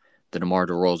 the DeMar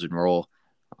DeRozan role,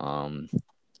 um,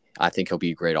 I think he'll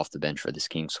be great off the bench for this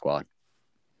Kings squad.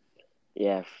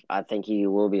 Yeah, I think he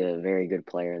will be a very good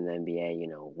player in the NBA,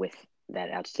 with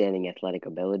that outstanding athletic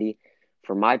ability.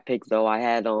 For my pick, though, I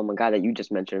had a guy that you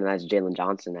just mentioned, and that's Jalen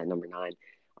Johnson at number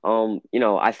 9.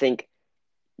 I think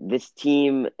this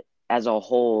team as a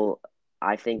whole,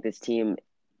 I think this team,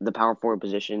 the power forward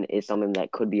position is something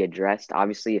that could be addressed.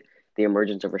 Obviously, the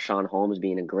emergence of Rashawn Holmes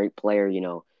being a great player,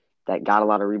 that got a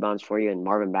lot of rebounds for you, and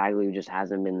Marvin Bagley, who just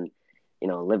hasn't been,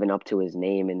 living up to his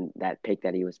name and that pick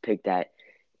that he was picked at.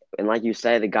 And like you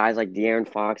said, the guys like De'Aaron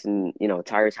Fox and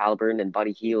Tyrese Halliburton and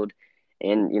Buddy Hield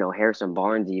and Harrison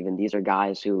Barnes, even these are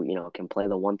guys who can play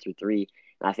the 1 through 3.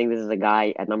 And I think this is a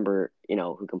guy at number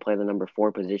who can play the number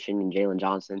 4 position in Jalen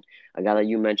Johnson, a guy that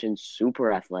you mentioned,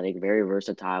 super athletic, very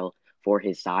versatile for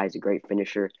his size, a great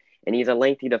finisher, and he's a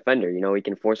lengthy defender. He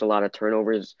can force a lot of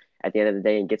turnovers at the end of the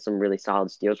day and get some really solid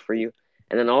steals for you.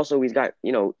 And then also he's got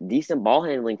decent ball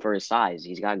handling for his size.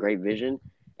 He's got great vision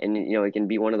and he can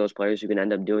be one of those players who can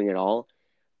end up doing it all.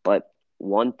 But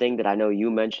one thing that I know you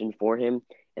mentioned for him,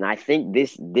 and I think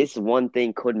this one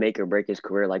thing could make or break his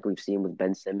career, like we've seen with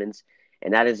Ben Simmons,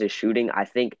 and that is his shooting. I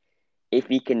think if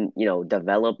he can,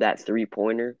 develop that 3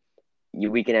 pointer,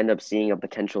 we can end up seeing a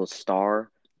potential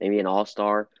star, maybe an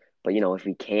all-star. But if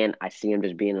he can, I see him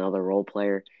just being another role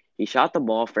player. He shot the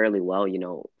ball fairly well,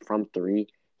 from 3.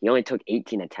 He only took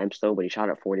 18 attempts though, but he shot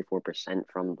at 44%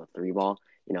 from the 3 ball.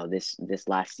 This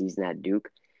last season at Duke.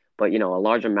 But a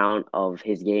large amount of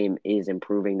his game is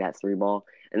improving that 3 ball.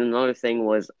 And another thing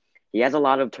was he has a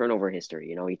lot of turnover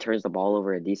history. He turns the ball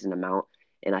over a decent amount,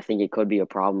 and I think it could be a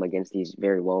problem against these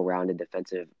very well-rounded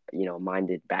defensive,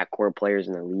 minded backcourt players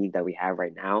in the league that we have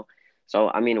right now. So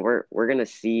I mean, we're gonna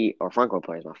see, or front court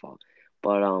players, my fault,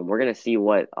 but we're gonna see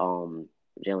what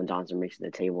Jalen Johnson brings to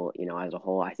the table, as a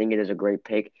whole. I think it is a great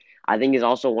pick. I think he's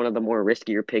also one of the more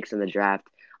riskier picks in the draft,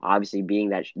 obviously being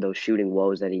that those shooting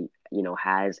woes that he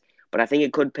has. But I think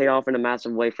it could pay off in a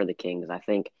massive way for the Kings. I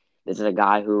think this is a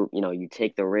guy who you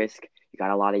take the risk. You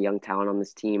got a lot of young talent on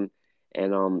this team.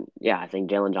 And yeah, I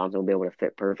think Jalen Johnson will be able to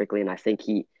fit perfectly, and I think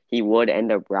he would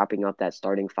end up wrapping up that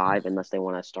starting 5 unless they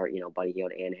want to start Buddy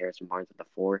Hield and Harrison Barnes at the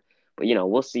 4. But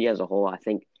we'll see as a whole. I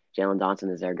think Jalen Johnson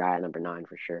is their guy at number 9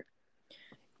 for sure.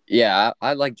 Yeah,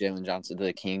 I like Jalen Johnson to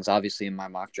the Kings. Obviously, in my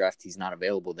mock draft, he's not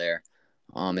available there.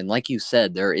 And like you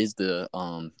said, there is the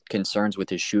concerns with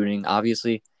his shooting.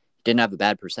 Obviously, he didn't have a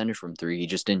bad percentage from 3. He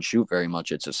just didn't shoot very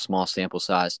much. It's a small sample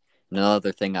size.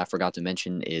 Another thing I forgot to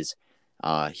mention is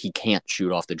he can't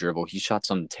shoot off the dribble. He shot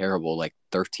something terrible, like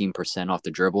 13% off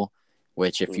the dribble,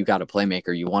 which if you got a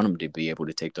playmaker, you want him to be able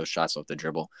to take those shots off the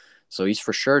dribble. So he's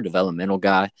for sure a developmental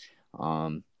guy.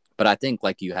 But I think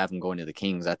like you have him going to the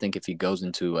Kings. I think if he goes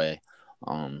into a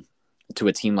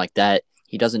team like that,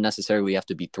 he doesn't necessarily have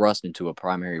to be thrust into a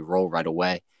primary role right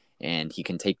away, and he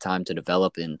can take time to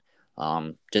develop and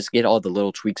just get all the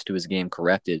little tweaks to his game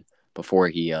corrected before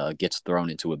he gets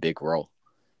thrown into a big role.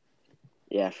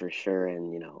 Yeah, for sure.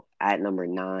 And at number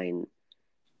 9,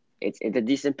 it's a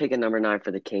decent pick at number 9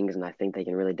 for the Kings, and I think they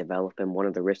can really develop him. One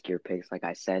of the riskier picks, like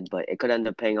I said, but it could end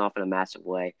up paying off in a massive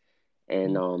way.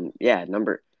 And yeah,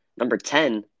 number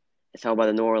 10, It's held by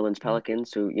the New Orleans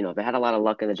Pelicans, who, they had a lot of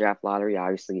luck in the draft lottery,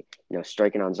 obviously,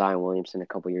 striking on Zion Williamson a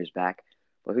couple years back.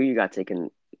 But who you got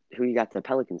the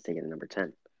Pelicans taking at number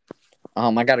 10?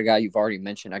 I got a guy you've already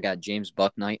mentioned. I got James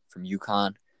Bucknight from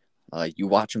UConn. You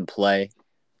watch him play.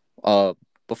 Uh,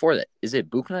 Before that, is it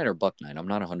Booknight or Bucknight? I'm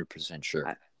not 100%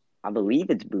 sure. I believe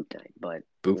it's boot night, but,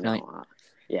 Booknight?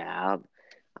 yeah,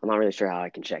 I'm not really sure how I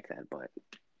can check that, but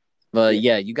But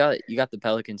yeah, yeah, you got the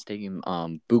Pelicans taking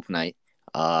Booknight.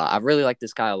 I really like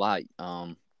this guy a lot.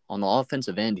 On the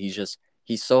offensive end,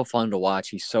 he's so fun to watch.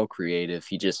 He's so creative.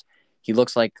 He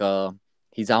looks like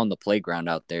he's out on the playground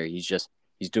out there. He's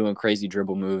doing crazy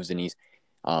dribble moves and he's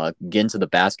getting to the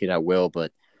basket at will.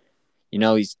 But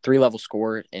he's 3-level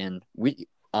scorer, and we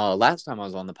last time I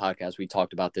was on the podcast, we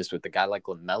talked about this with a guy like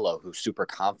LaMelo, who's super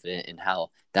confident and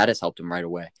how that has helped him right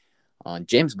away.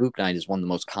 James Bouknight is one of the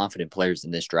most confident players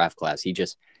in this draft class.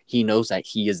 He knows that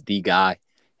he is the guy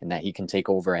and that he can take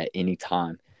over at any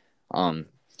time. Um,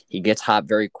 he gets hot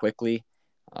very quickly.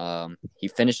 He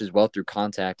finishes well through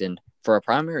contact, and for a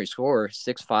primary scorer,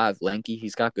 6'5", lanky,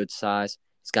 he's got good size.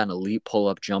 He's got an elite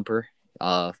pull-up jumper.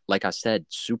 Like I said,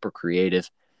 super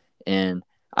creative. And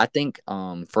I think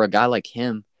for a guy like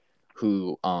him,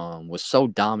 who was so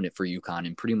dominant for UConn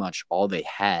and pretty much all they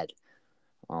had,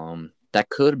 that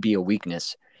could be a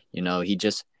weakness. He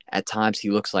just at times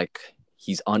he looks like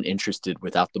he's uninterested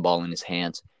without the ball in his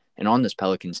hands. And on this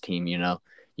Pelicans team,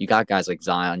 you got guys like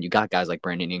Zion, you got guys like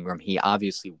Brandon Ingram. He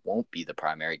obviously won't be the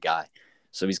primary guy,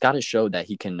 so he's got to show that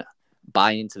he can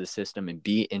buy into the system and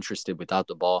be interested without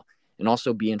the ball, and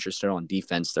also be interested on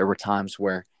defense. There were times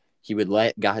where he would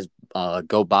let guys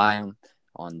go by him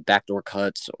on backdoor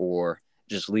cuts or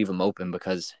just leave him open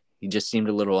because he just seemed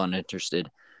a little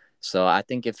uninterested. So I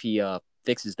think if he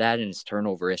fixes that and his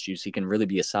turnover issues, he can really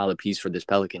be a solid piece for this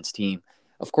Pelicans team.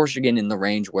 Of course, you're getting in the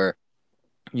range where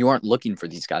you aren't looking for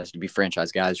these guys to be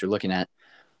franchise guys. You're looking at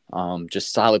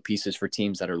just solid pieces for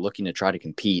teams that are looking to try to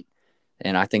compete.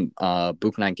 And I think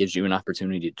Bouknight gives you an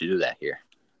opportunity to do that here.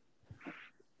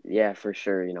 yeah, for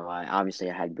sure. I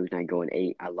had boot night going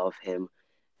 8. I love him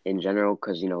in general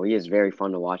because he is very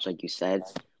fun to watch, like you said.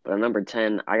 But at number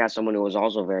 10, I got someone who was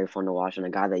also very fun to watch, and a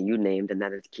guy that you named, and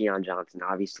that is Keon Johnson.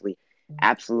 Obviously,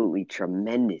 absolutely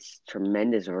tremendous,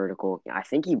 tremendous vertical. I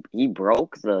think he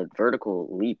broke the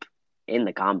vertical leap in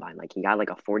the combine. Like he got like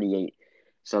a 48.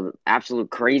 So absolute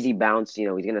crazy bounce. He's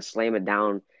gonna slam it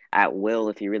down at will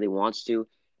if he really wants to.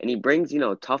 And he brings,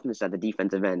 toughness at the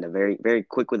defensive end. A very, very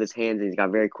quick with his hands, and he's got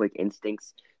very quick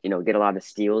instincts. Get a lot of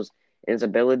steals, and his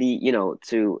ability,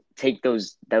 to take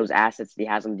those assets that he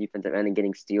has on the defensive end and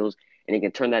getting steals, and he can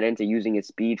turn that into using his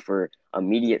speed for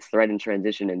immediate threat in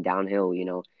transition and downhill.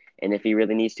 And if he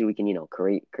really needs to, he can,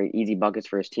 create easy buckets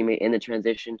for his teammate in the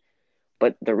transition.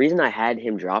 But the reason I had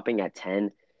him dropping at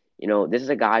 10, this is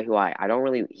a guy who I don't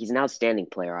really, he's an outstanding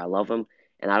player. I love him.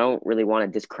 And I don't really want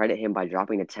to discredit him by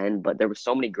dropping to 10, but there were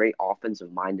so many great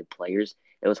offensive minded players.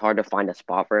 It was hard to find a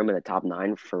spot for him in the top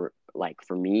 9 for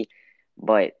me.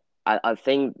 But I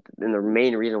think and the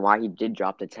main reason why he did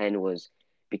drop to 10 was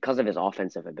because of his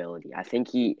offensive ability. I think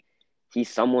he's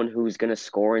someone who's going to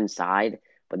score inside,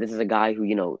 but this is a guy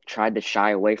who, tried to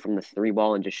shy away from the three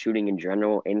ball and just shooting in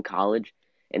general in college.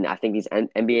 And I think these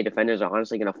NBA defenders are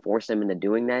honestly going to force him into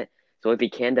doing that. So if he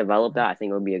can develop that, I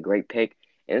think it would be a great pick.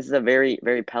 And this is a very,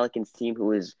 very Pelicans team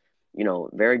who is,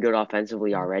 very good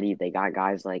offensively already. They got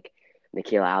guys like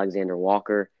Nikhil Alexander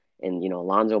Walker and,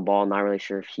 Lonzo Ball. Not really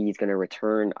sure if he's going to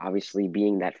return, obviously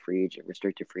being that free agent,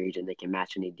 restricted free agent, they can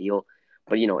match any deal.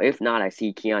 But, if not, I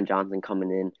see Keon Johnson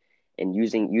coming in and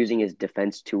using his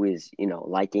defense to his,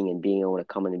 liking and being able to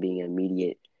come in and being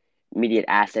an immediate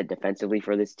asset defensively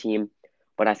for this team.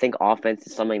 But I think offense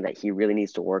is something that he really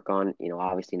needs to work on.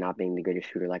 Obviously not being the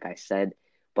greatest shooter, like I said,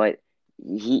 but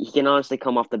he can honestly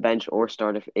come off the bench or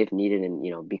start if needed,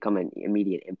 and become an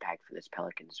immediate impact for this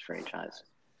Pelicans franchise.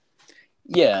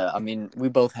 Yeah, I mean, we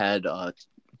both had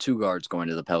two guards going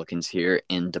to the Pelicans here,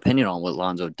 and depending on what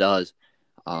Lonzo does,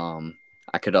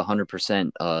 I could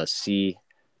 100% see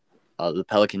the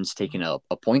Pelicans taking a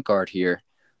point guard here.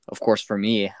 Of course, for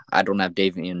me, I don't have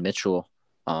Davion Mitchell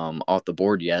off the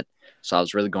board yet, so I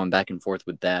was really going back and forth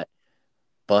with that.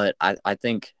 But I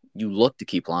think you look to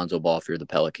keep Lonzo Ball if you're the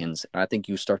Pelicans, and I think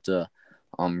you start to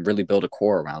really build a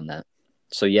core around that.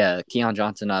 So, yeah, Keon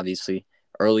Johnson, obviously,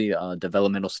 early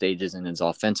developmental stages in his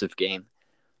offensive game.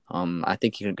 I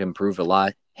think he can improve a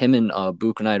lot. Him and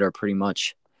Bouknight are pretty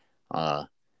much I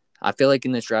feel like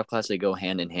in this draft class, they go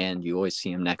hand in hand. You always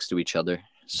see them next to each other.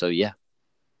 So, yeah.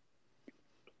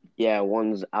 Yeah,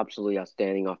 one's absolutely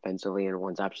outstanding offensively and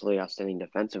one's absolutely outstanding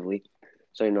defensively.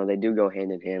 So, they do go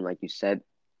hand in hand, like you said.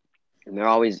 and they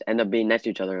always end up being next to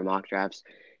each other in mock drafts,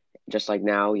 just like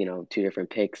now, two different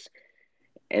picks.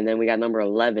 And then we got number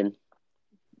 11,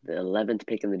 the 11th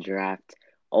pick in the draft,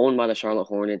 owned by the Charlotte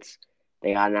Hornets.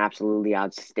 They got an absolutely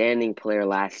outstanding player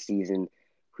last season.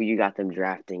 Who you got them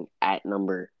drafting at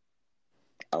number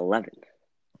 11?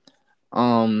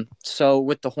 So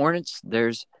with the Hornets,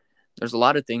 there's a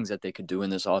lot of things that they could do in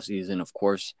this offseason. Of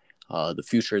course, the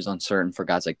future is uncertain for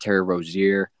guys like Terry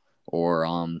Rozier or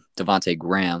Devontae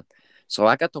Graham. So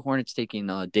I got the Hornets taking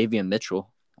Davion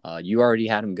Mitchell. You already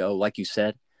had him go, like you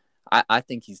said. I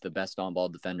think he's the best on-ball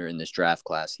defender in this draft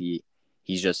class.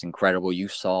 He's just incredible. You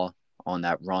saw on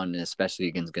that run, especially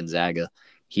against Gonzaga,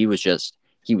 he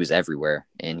was everywhere,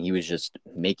 and he was just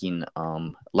making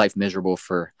life miserable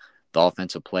for the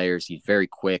offensive players. He's very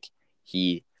quick.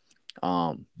 He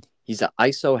he's an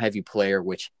ISO heavy player,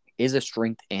 which is a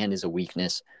strength and is a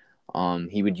weakness.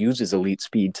 He would use his elite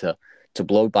speed to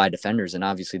blow by defenders, and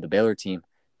obviously the Baylor team,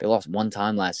 they lost one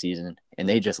time last season, and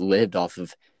they just lived off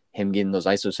of him getting those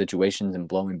ISO situations and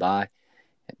blowing by.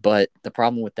 But the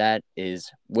problem with that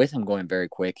is with him going very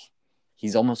quick,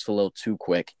 he's almost a little too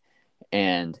quick,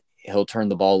 and he'll turn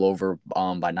the ball over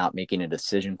by not making a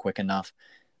decision quick enough.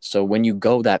 So when you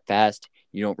go that fast,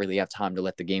 you don't really have time to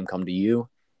let the game come to you.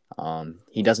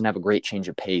 He doesn't have a great change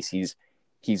of pace.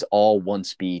 He's all one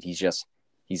speed.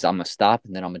 I'm gonna stop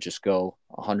and then I'm gonna just go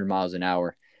 100 miles an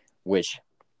hour, which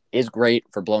is great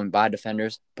for blowing by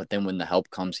defenders. But then when the help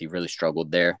comes, he really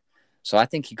struggled there. So I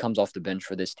think he comes off the bench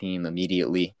for this team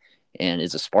immediately and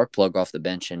is a spark plug off the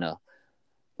bench and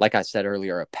like I said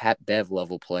earlier, a Pat Bev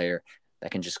level player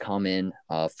that can just come in,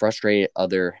 frustrate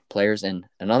other players. And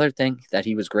another thing that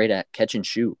he was great at, catch and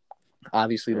shoot.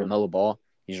 Obviously, Hmm. LaMelo Ball,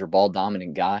 he's your ball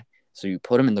dominant guy. So you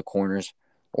put him in the corners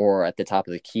or at the top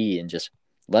of the key and just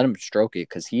let him stroke it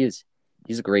because he's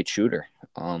a great shooter.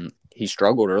 He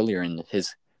struggled earlier in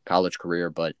his college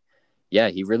career, but yeah,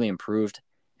 he really improved.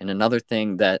 And another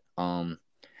thing that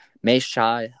may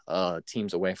shy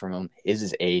teams away from him is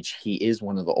his age. He is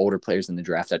one of the older players in the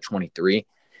draft at 23.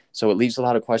 So it leaves a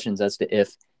lot of questions as to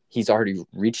if he's already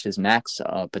reached his max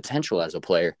potential as a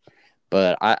player.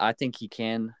 But I think he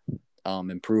can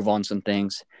improve on some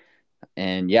things.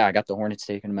 And yeah, I got the Hornets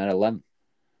taking him at 11.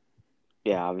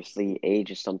 Yeah, obviously,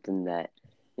 age is something that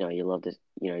you love to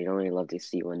you don't really love to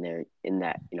see when they're in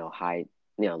that high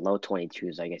low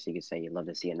 22s. I guess you could say you love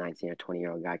to see a 19 or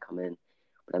 20-year-old guy come in.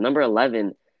 But at number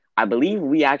 11, I believe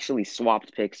we actually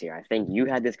swapped picks here. I think you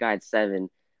had this guy at 7,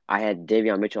 I had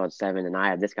Davion Mitchell at 7, and I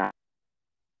had this guy.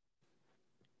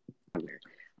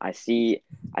 I see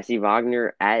I see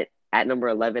Wagner at number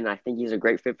 11. I think he's a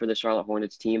great fit for the Charlotte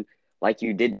Hornets team. Like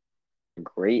you did,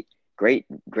 great, great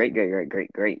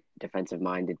defensive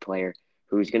minded player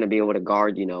who's going to be able to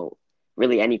guard,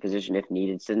 really any position if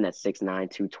needed. Sitting at 6'9",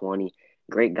 220,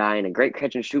 great guy and a great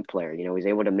catch and shoot player. He's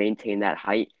able to maintain that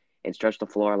height and stretch the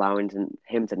floor, allowing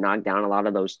him to knock down a lot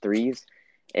of those threes.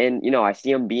 And I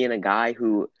see him being a guy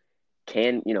who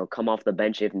can, come off the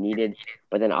bench if needed.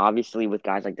 But then obviously with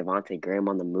guys like Devontae Graham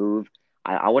on the move,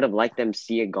 I would have liked them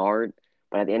see a guard.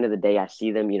 But at the end of the day, I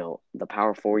see them, the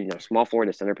power forward, small forward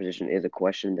to center position is a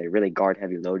question. They're really guard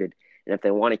heavy loaded. And if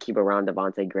they want to keep around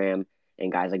Devontae Graham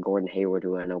and guys like Gordon Hayward,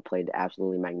 who I know played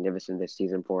absolutely magnificent this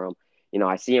season for him,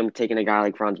 I see him taking a guy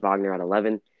like Franz Wagner at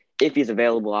 11. If he's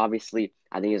available, obviously,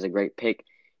 I think he's a great pick.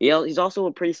 He's also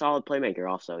a pretty solid playmaker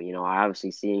also. I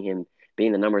obviously seeing him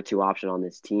being the number 2 option on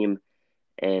this team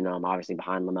and obviously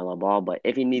behind LaMelo Ball. But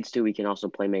if he needs to, he can also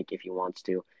play make if he wants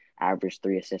to. Average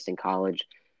 3 assists in college.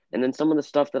 And then some of the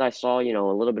stuff that I saw, a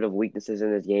little bit of weaknesses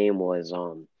in his game was,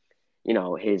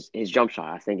 his jump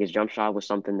shot. I think his jump shot was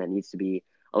something that needs to be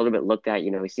a little bit looked at.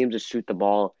 He seems to shoot the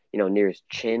ball, near his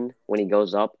chin when he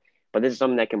goes up. But this is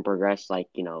something that can progress. Like,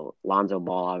 Lonzo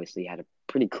Ball obviously had a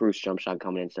pretty cruise jump shot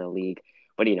coming into the league,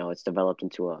 but it's developed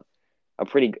into a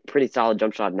pretty solid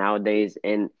jump shot nowadays.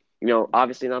 And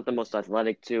obviously not the most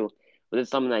athletic too, but it's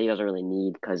something that he doesn't really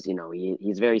need because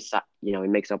he's very he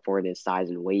makes up for it in his size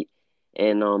and weight.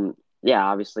 And yeah,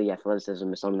 obviously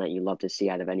athleticism is something that you love to see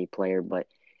out of any player, but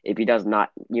if he does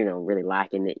not really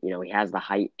lack in it, he has the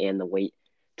height and the weight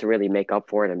to really make up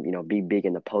for it and be big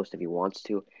in the post if he wants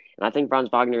to. And I think Franz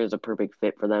Wagner is a perfect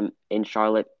fit for them in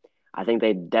Charlotte. I think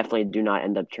they definitely do not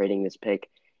end up trading this pick.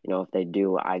 If they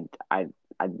do, I'd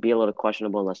be a little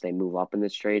questionable unless they move up in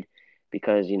this trade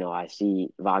because, I see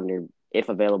Wagner, if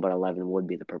available at 11, would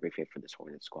be the perfect fit for this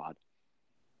Hornets squad.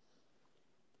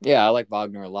 Yeah, I like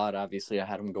Wagner a lot. Obviously, I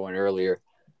had him going earlier.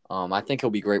 I think he'll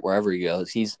be great wherever he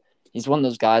goes. He's one of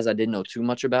those guys I didn't know too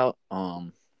much about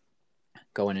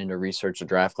going into research the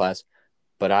draft class,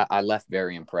 but I left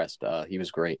very impressed. He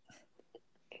was great.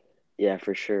 Yeah,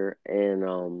 for sure. And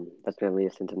that's going to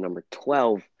lead us into number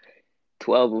 12.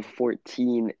 12 of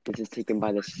 14. This is taken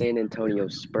by the San Antonio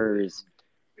Spurs.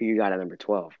 Who you got at number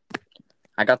 12?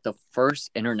 I got the first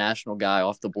international guy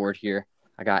off the board here.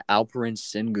 I got Alperen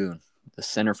Sengun, the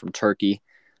center from Turkey.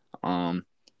 Um,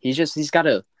 he's got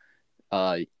a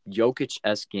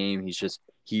Jokic-esque game.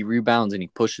 He rebounds and he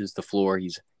pushes the floor.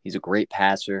 He's a great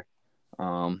passer.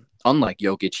 Unlike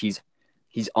Jokic,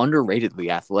 he's underratedly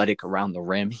athletic around the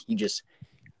rim.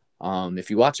 If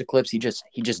you watch the clips, he just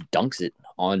dunks it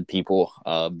on people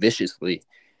viciously,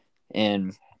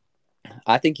 and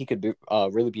I think he could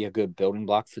really be a good building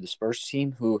block for the Spurs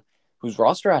team, whose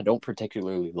roster I don't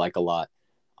particularly like a lot.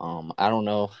 I don't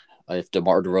know if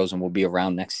DeMar DeRozan will be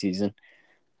around next season.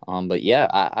 But yeah,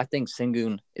 I think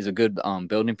Sengun is a good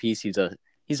building piece. He's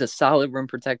a solid rim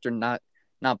protector, not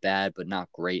bad, but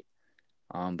not great.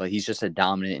 But he's just a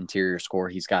dominant interior scorer.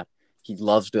 He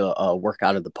loves to work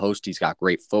out of the post. He's got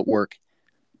great footwork.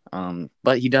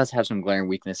 But he does have some glaring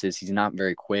weaknesses. He's not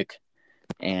very quick,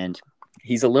 and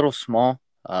he's a little small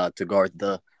to guard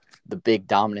the big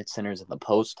dominant centers in the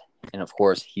post. And of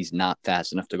course, he's not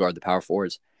fast enough to guard the power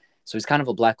forwards. So he's kind of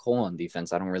a black hole on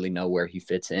defense. I don't really know where he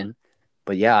fits in.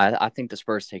 But yeah, I think the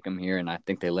Spurs take him here, and I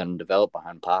think they let him develop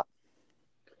behind Pop.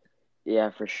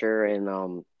 Yeah, for sure.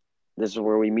 And this is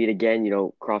where we meet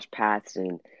again, cross paths.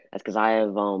 And that's because I have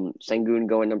Sengun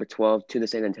going number 12 to the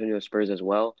San Antonio Spurs as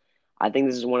well. I think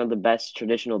this is one of the best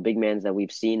traditional big mans that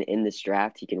we've seen in this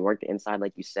draft. He can work the inside,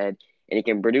 like you said, and he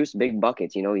can produce big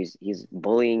buckets. He's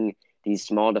bullying these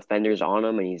small defenders on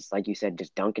him, and he's, like you said,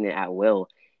 just dunking it at will.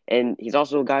 And he's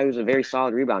also a guy who's a very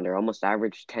solid rebounder, almost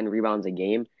average 10 rebounds a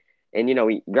game. And,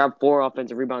 he grabbed 4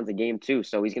 offensive rebounds a game, too.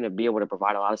 So he's going to be able to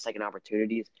provide a lot of second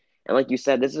opportunities. And like you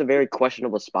said, this is a very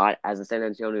questionable spot as the San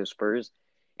Antonio Spurs.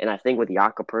 And I think with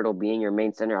Jakob Poeltl being your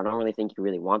main center, I don't really think you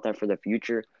really want that for the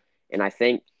future. And I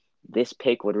think this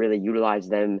pick would really utilize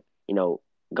them,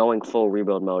 going full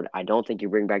rebuild mode. I don't think you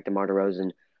bring back DeMar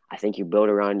DeRozan. I think you build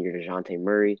around your DeJounte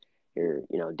Murray, your,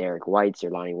 Derek Whites,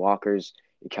 your Lonnie Walkers,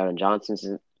 your Keldon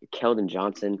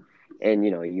Johnson, and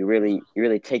you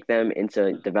really take them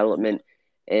into development.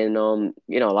 And a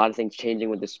lot of things changing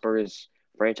with the Spurs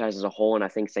franchise as a whole, and I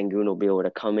think Sengun will be able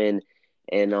to come in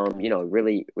and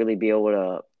really really be able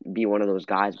to be one of those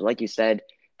guys. But like you said,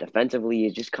 defensively,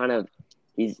 he's just kind of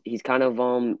he's kind of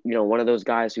one of those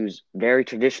guys who's very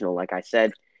traditional, like I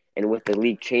said. And with the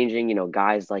league changing,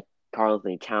 guys like Karl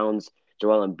Anthony Towns,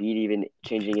 Joel Embiid even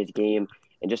changing his game,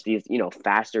 and just these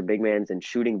faster big mans and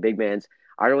shooting big mans.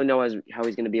 I don't really know how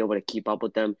he's going to be able to keep up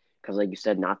with them because, like you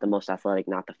said, not the most athletic,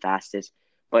 not the fastest,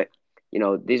 but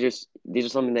these are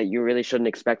something that you really shouldn't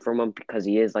expect from him because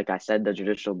he is, like I said, the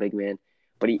traditional big man.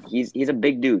 But he's a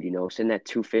big dude, sitting at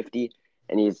 250,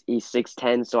 and he's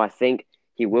 6'10", so I think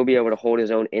he will be able to hold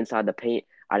his own inside the paint.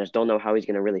 I just don't know how he's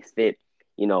going to really fit,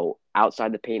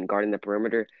 outside the paint guarding the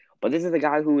perimeter. But this is a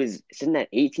guy who is sitting at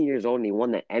 18 years old and he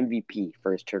won the MVP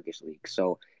for his Turkish league.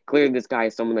 So clearly, this guy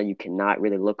is someone that you cannot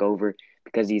really look over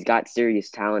because he's got serious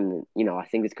talent. And, I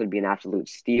think this could be an absolute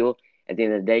steal at the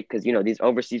end of the day because these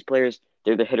overseas players,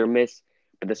 they're the hit or miss.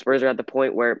 But the Spurs are at the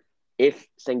point where if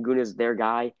Sengun is their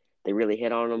guy, they really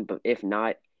hit on him. But if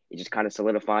not, it just kind of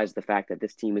solidifies the fact that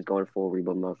this team is going full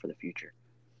rebuild mode for the future.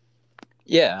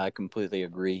 Yeah, I completely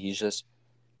agree. He's just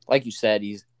like you said.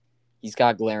 He's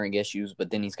got glaring issues, but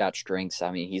then he's got strengths.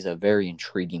 I mean, he's a very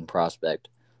intriguing prospect.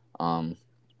 Um,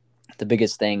 the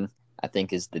biggest thing I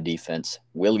think is the defense.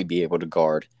 Will he be able to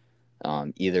guard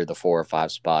either the 4 or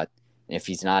 5 spot? And if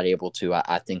he's not able to,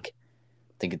 I think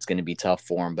it's going to be tough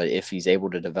for him. But if he's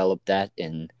able to develop that,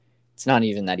 and it's not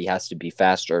even that he has to be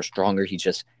faster or stronger. He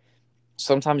just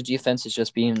sometimes defense is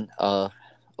just being a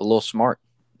little smart,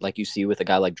 like you see with a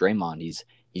guy like Draymond. He's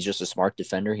just a smart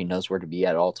defender. He knows where to be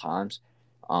at all times.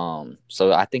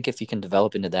 So I think if he can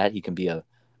develop into that, he can be a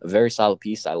very solid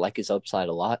piece. I like his upside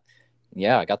a lot.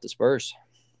 Yeah, I got the Spurs.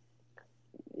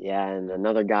 Yeah, and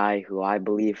another guy who I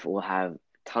believe will have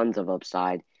tons of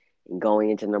upside and going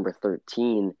into number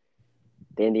 13,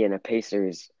 the Indiana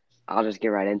Pacers. I'll just get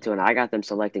right into it. I got them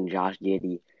selecting Josh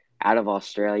Giddey out of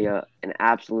Australia, an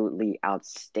absolutely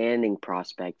outstanding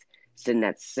prospect, sitting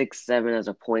at 6'7" as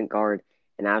a point guard,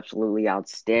 an absolutely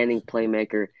outstanding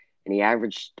playmaker, and he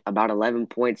averaged about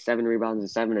 11.7 rebounds and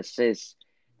 7 assists.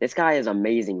 This guy has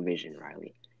amazing vision,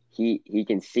 Ryley. He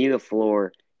can see the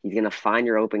floor. He's gonna find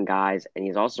your open guys, and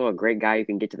he's also a great guy who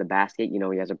can get to the basket.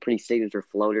 He has a pretty signature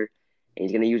floater, and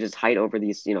he's gonna use his height over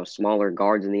these smaller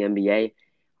guards in the NBA.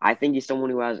 I think he's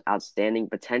someone who has outstanding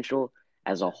potential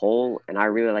as a whole, and I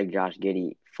really like Josh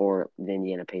Giddey for the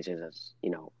Indiana Pacers as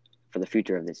for the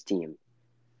future of this team.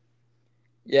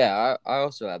 Yeah, I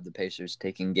also have the Pacers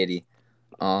taking Giddy.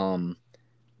 Um,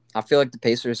 I feel like the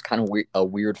Pacers kind of a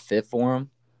weird fit for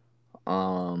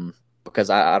him. Because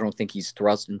I don't think he's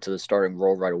thrust into the starting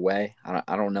role right away.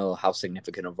 I don't know how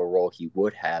significant of a role he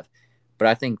would have, but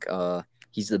I think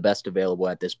he's the best available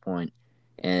at this point.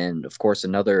 And of course,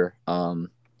 another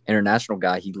international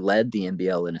guy. He led the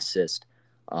NBL in assist.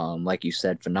 Like you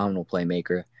said, phenomenal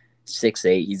playmaker.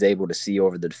 6'8". He's able to see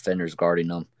over the defenders guarding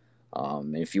him.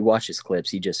 And if you watch his clips,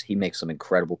 he makes some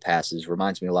incredible passes.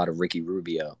 Reminds me a lot of Ricky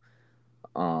Rubio.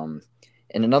 Um,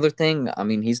 and another thing, I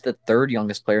mean, he's the third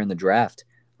youngest player in the draft.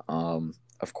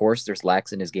 Of course, there's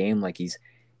lacks in his game. Like he's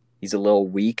a little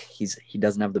weak. He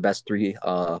doesn't have the best 3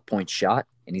 point shot,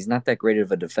 and he's not that great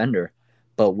of a defender.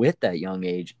 But with that young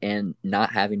age and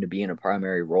not having to be in a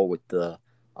primary role with the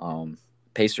um,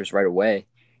 Pacers right away,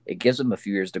 it gives him a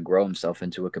few years to grow himself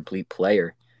into a complete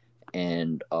player.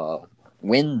 And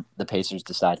when the Pacers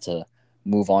decide to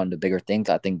move on to bigger things,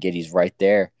 I think Giddy's right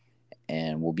there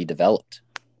and will be developed.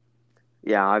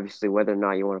 Yeah, obviously, whether or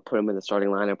not you want to put him in the starting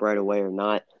lineup right away or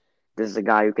not, this is a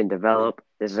guy who can develop.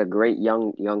 This is a great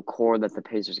young core that the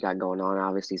Pacers got going on.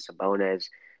 Obviously, Sabonis,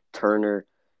 Turner,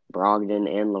 Brogdon,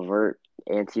 and Levert,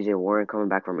 and T.J. Warren coming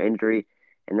back from injury,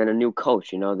 and then a new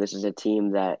coach. This is a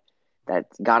team that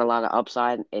got a lot of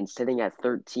upside and sitting at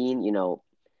 13.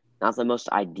 Not the most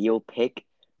ideal pick,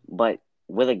 but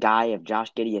with a guy, if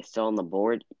Josh Giddey is still on the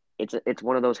board, it's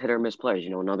one of those hit or miss players.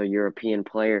 Another European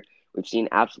player. We've seen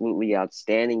absolutely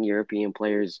outstanding European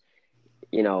players.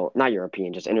 Not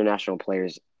European, just international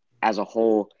players as a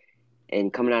whole.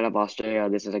 And coming out of Australia,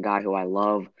 this is a guy who I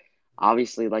love.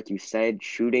 Obviously, like you said,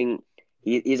 shooting.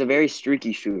 He's a very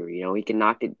streaky shooter. He can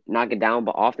knock it down,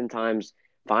 but oftentimes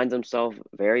finds himself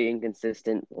very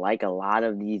inconsistent, like a lot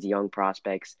of these young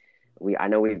prospects. I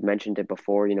know we've mentioned it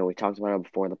before. We talked about it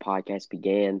before the podcast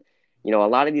began. A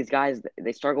lot of these guys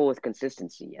they struggle with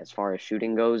consistency as far as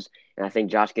shooting goes, and I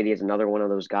think Josh Giddey is another one of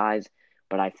those guys.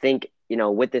 But I think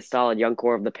with this solid young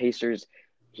core of the Pacers,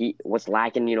 he what's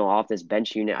lacking, off this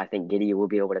bench unit. I think Giddey will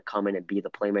be able to come in and be the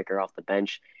playmaker off the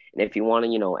bench. And if you want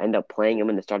to, end up playing him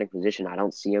in the starting position, I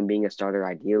don't see him being a starter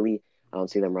ideally. I don't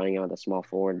see them running out with a small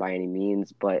forward by any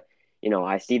means. But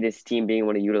I see this team being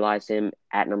able to utilize him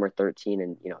at number 13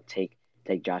 and take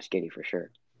Josh Giddey for sure.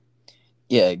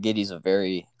 Yeah, Giddy's a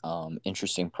very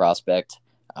interesting prospect.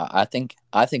 I think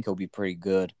he'll be pretty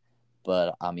good,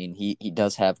 but I mean he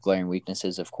does have glaring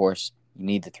weaknesses. Of course, you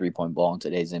need the 3 point ball in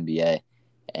today's NBA,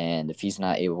 and if he's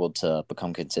not able to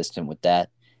become consistent with that,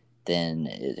 then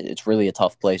it's really a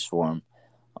tough place for him.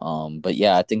 But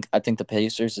yeah, I think the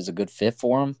Pacers is a good fit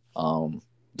for him.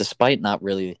 Despite not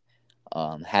really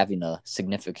having a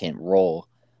significant role,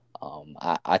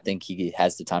 I think he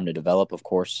has the time to develop. Of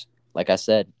course, like I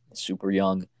said, super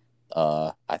young.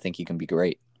 I think he can be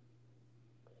great.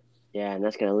 Yeah, and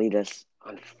that's going to lead us,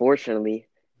 unfortunately,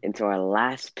 into our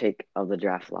last pick of the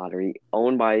draft lottery,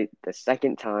 owned by the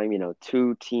second time.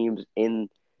 Two teams in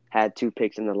had two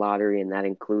picks in the lottery, and that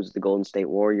includes the Golden State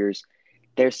Warriors.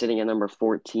 They're sitting at number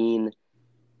 14.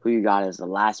 Who you got as the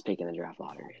last pick in the draft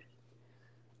lottery?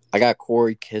 I got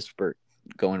Corey Kispert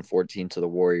going 14 to the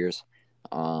Warriors.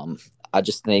 Um, I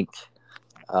just think,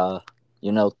 uh,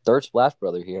 third splash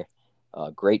brother here.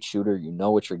 Great shooter. You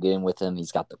know what you're getting with him.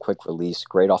 He's got the quick release,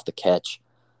 great off the catch.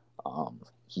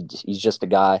 He's just a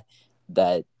guy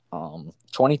that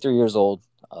 23 years old,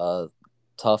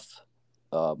 tough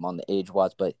on the age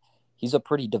wise, but he's a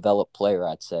pretty developed player,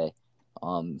 I'd say.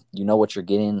 You know what you're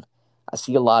getting. I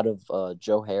see a lot of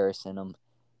Joe Harris in him,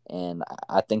 and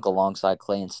I think alongside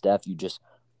Clay and Steph, you just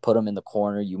put him in the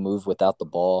corner, you move without the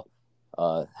ball,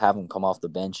 have him come off the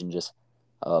bench and just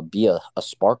be a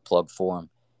spark plug for him.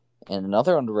 And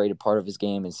another underrated part of his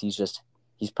game is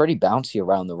he's pretty bouncy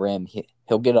around the rim.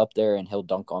 He'll get up there and he'll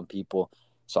dunk on people.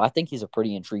 So I think he's a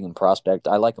pretty intriguing prospect.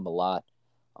 I like him a lot.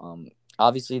 Um,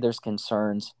 Obviously, there's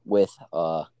concerns with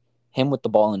him with the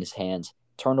ball in his hands.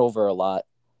 Turned over a lot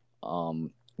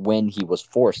when he was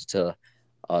forced to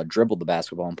dribble the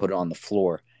basketball and put it on the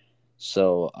floor.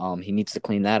 So he needs to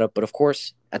clean that up. But of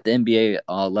course, at the NBA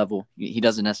level, he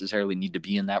doesn't necessarily need to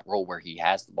be in that role where he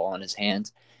has the ball in his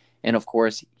hands. And of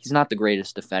course, he's not the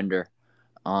greatest defender.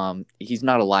 He's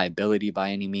not a liability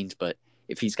by any means, but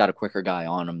if he's got a quicker guy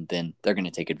on him, then they're going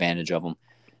to take advantage of him.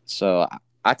 So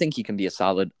I think he can be a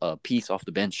solid piece off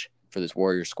the bench for this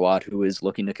Warrior squad who is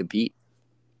looking to compete.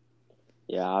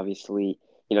 Yeah, obviously,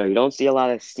 you don't see a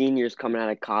lot of seniors coming out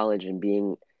of college and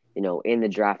being, in the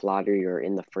draft lottery or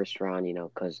in the first round,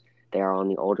 because they are on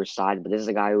the older side. But this is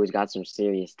a guy who's got some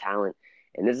serious talent.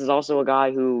 And this is also a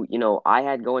guy who, I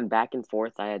had going back and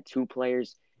forth. I had two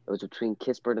players. It was between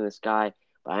Kispert and this guy,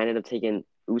 but I ended up taking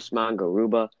Usman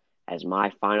Garuba as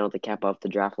my final to cap off the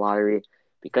draft lottery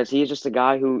because he's just a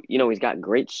guy who, he's got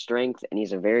great strength and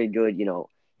he's a very good,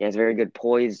 he has very good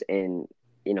poise and,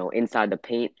 inside the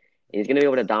paint. And he's going to be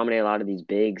able to dominate a lot of these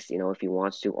bigs, if he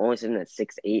wants to, only sitting at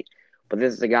 6'8". But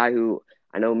this is a guy who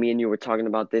I know me and you were talking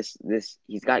about he's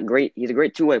a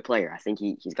great two-way player. I think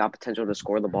he's got potential to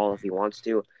score the ball if he wants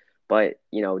to. But,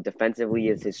 defensively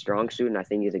is his strong suit, and I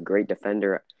think he's a great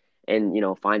defender and,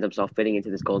 finds himself fitting into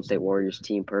this Golden State Warriors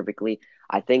team perfectly.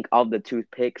 I think of the two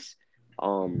picks,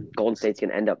 Golden State's going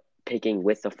to end up picking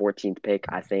with the 14th pick.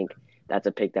 I think that's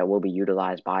a pick that will be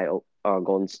utilized by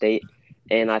Golden State.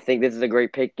 And I think this is a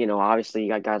great pick. Obviously, you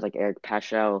got guys like Eric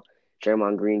Paschall,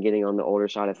 Draymond Green getting on the older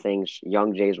side of things,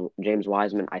 young James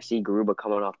Wiseman. I see Garuba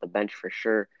coming off the bench for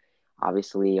sure.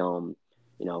 Obviously,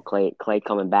 Clay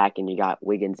coming back, and you got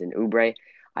Wiggins and Oubre.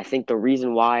 I think the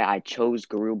reason why I chose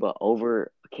Garuba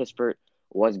over Kispert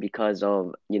was because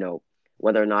of,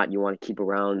 whether or not you want to keep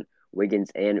around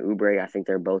Wiggins and Oubre. I think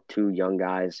they're both two young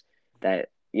guys that,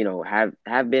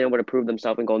 have been able to prove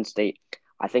themselves in Golden State.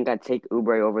 I think I'd take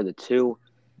Oubre over the two,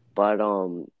 but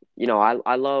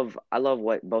I love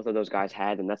what both of those guys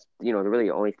had, and that's the really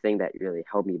only thing that really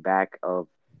held me back of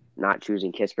not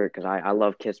choosing Kispert because I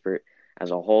love Kispert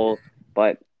as a whole.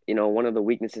 But one of the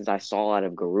weaknesses I saw out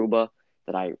of Garuba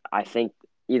that I think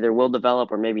either will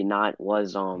develop or maybe not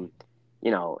was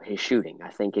his shooting. I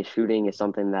think his shooting is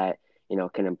something that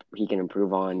he can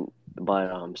improve on.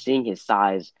 But seeing his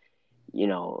size,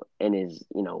 and his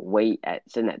weight at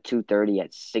sitting at 230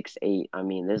 at 6'8". I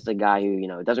mean, this is a guy who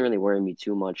it doesn't really worry me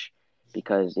too much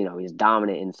because he's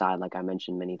dominant inside, like I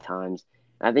mentioned many times.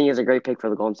 And I think he's a great pick for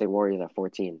the Golden State Warriors at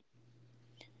 14.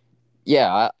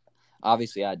 Yeah,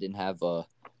 obviously I didn't have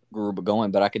Garuba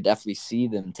going, but I could definitely see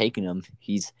them taking him.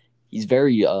 He's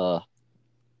very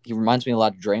he reminds me a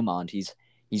lot of Draymond. He's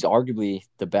arguably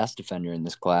the best defender in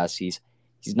this class. He's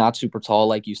not super tall,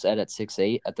 like you said, at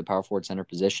 6'8" at the power forward center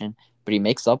position, but he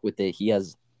makes up with it. He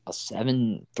has a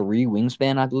 7'3"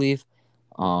 wingspan, I believe.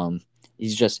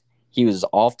 He was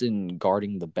often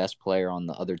guarding the best player on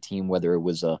the other team, whether it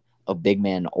was a big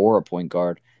man or a point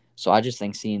guard. So I just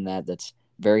think seeing that's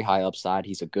very high upside.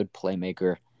 He's a good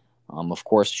playmaker. Of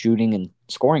course, shooting and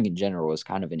scoring in general is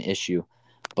kind of an issue,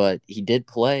 but he did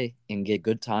play and get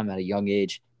good time at a young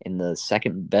age in the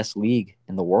second best league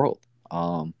in the world.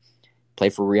 Play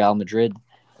for Real Madrid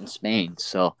in Spain.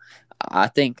 So I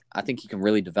think he can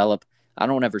really develop. I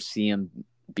don't ever see him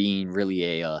being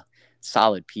really a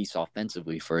solid piece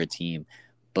offensively for a team,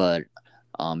 but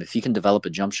if he can develop a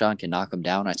jump shot and can knock him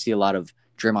down, I see a lot of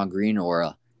Draymond Green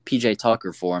or PJ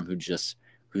Tucker for him,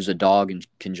 who's a dog and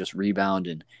can just rebound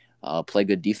and play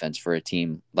good defense for a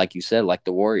team like you said, like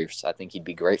the Warriors. I think he'd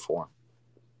be great for him.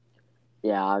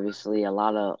 Yeah, obviously a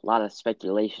lot of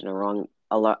speculation around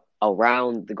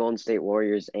the Golden State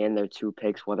Warriors and their two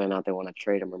picks, whether or not they want to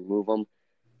trade them or move them.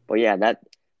 But yeah,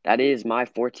 that is my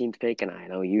 14th pick, and I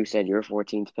know you said your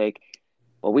 14th pick.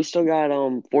 But we still got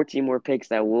 14 more picks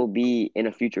that will be in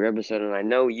a future episode, and I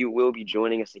know you will be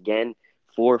joining us again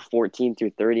for 14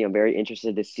 through 30. I'm very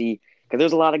interested to see because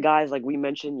there's a lot of guys like we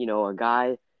mentioned. A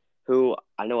guy who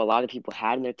I know a lot of people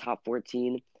had in their top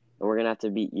 14, and we're gonna have to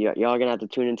y'all are gonna have to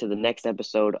tune into the next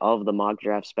episode of the mock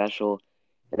draft special,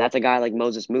 and that's a guy like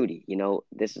Moses Moody.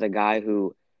 This is a guy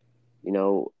who you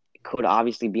know could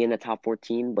obviously be in the top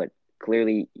 14, but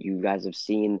clearly you guys have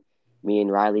seen me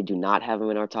and Ryley do not have him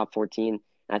in our top 14.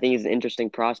 I think he's an interesting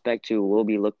prospect who will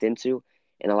be looked into,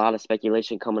 and a lot of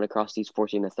speculation coming across these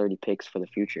 14 to 30 picks for the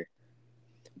future.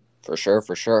 For sure,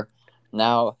 for sure.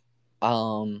 Now, I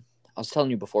was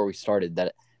telling you before we started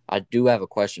that I do have a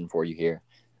question for you here,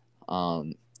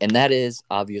 and that is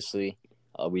obviously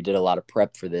we did a lot of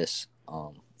prep for this,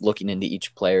 looking into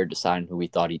each player, deciding who we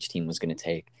thought each team was going to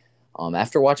take.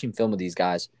 After watching film of these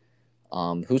guys,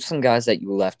 who's some guys that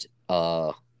you left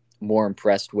more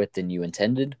impressed with than you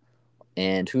intended?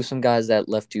 And who's some guys that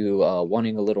left you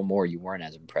wanting a little more? You weren't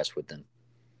as impressed with them.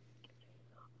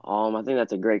 I think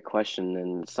that's a great question,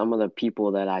 and some of the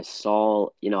people that I saw,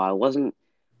 I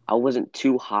wasn't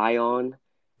too high on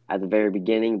at the very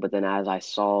beginning, but then as I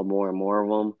saw more and more of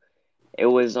them, it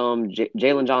was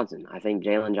Jalen Johnson. I think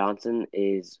Jalen Johnson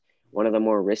is one of the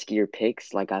more riskier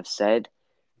picks, like I've said.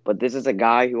 But this is a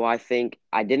guy who I think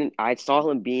I saw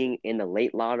him being in the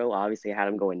late lotto. Obviously, I had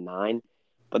him going 9.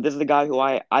 But this is a guy who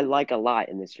I like a lot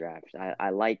in this draft. I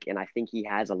like, and I think he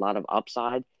has a lot of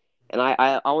upside. And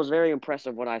I was very impressed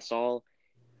with what I saw.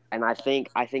 And I think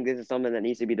this is something that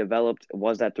needs to be developed.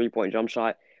 Was that 3-point jump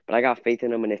shot? But I got faith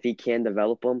in him, and if he can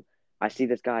develop him, I see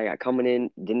this guy coming in.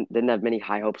 Didn't have many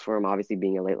high hopes for him, obviously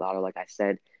being a late lotto, like I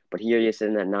said. But here he is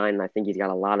sitting at 9, and I think he's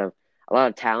got a lot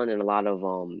of talent and a lot of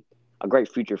a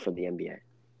great future for the NBA.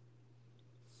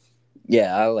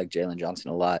 Yeah, I like Jalen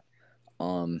Johnson a lot.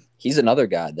 He's another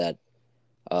guy that,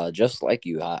 just like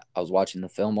you, I was watching the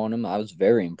film on him. I was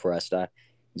very impressed.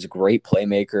 He's a great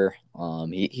playmaker.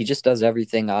 He just does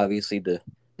everything. Obviously, the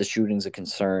shooting's a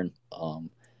concern.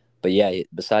 But yeah,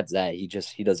 besides that, he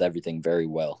does everything very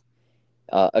well.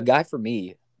 A guy for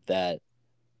me that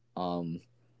um,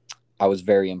 I was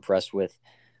very impressed with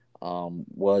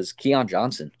was Keon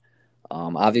Johnson.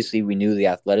 Obviously, we knew the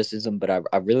athleticism, but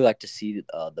I really like to see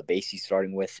the base he's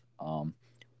starting with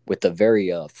a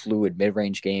very fluid mid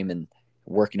range game and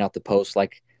working out the post.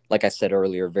 Like I said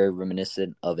earlier, very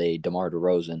reminiscent of a DeMar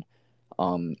DeRozan.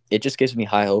 It just gives me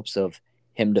high hopes of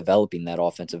him developing that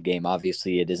offensive game.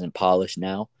 Obviously, it isn't polished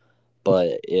now,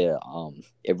 but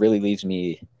it really leaves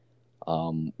me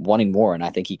wanting more, and I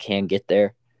think he can get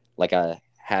there. Like I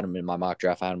had him in my mock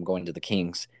draft, I had him going to the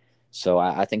Kings. So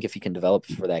I think if he can develop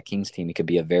for that Kings team, he could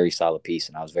be a very solid piece,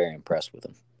 and I was very impressed with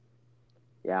him.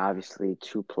 Yeah, obviously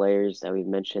two players that we've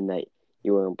mentioned that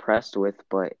you were impressed with,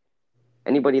 but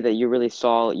anybody that you really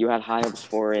saw you had high hopes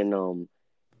for, and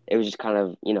it was just kind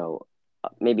of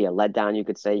maybe a letdown. You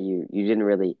could say you didn't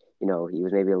really he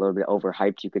was maybe a little bit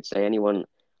overhyped. You could say anyone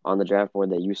on the draft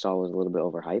board that you saw was a little bit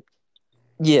overhyped.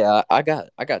 Yeah, I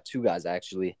got two guys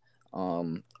actually.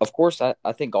 Of course,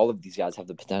 I think all of these guys have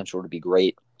the potential to be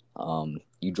great.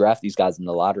 You draft these guys in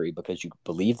the lottery because you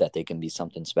believe that they can be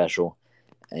something special,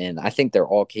 and I think they're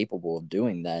all capable of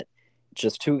doing that.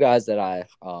 Just two guys that I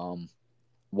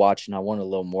watched and I wanted a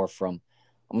little more from.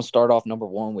 I'm gonna start off number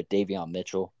one with Davion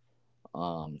Mitchell.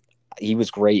 Um, he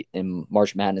was great in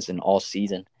March Madness and all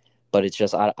season, but it's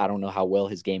just I don't know how well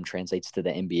his game translates to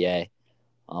the NBA,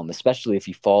 especially if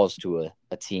he falls to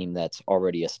a team that's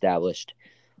already established.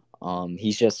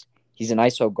 He's an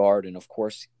ISO guard, and of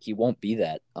course he won't be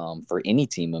that for any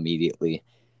team immediately.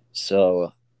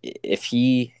 So if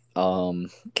he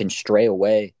can stray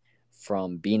away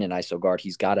from being an ISO guard,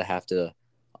 he's got to have to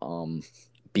um,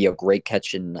 be a great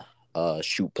catch and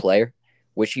shoot player,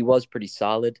 which he was pretty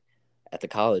solid at the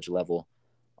college level.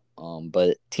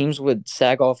 But teams would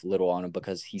sag off a little on him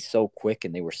because he's so quick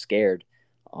and they were scared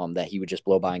that he would just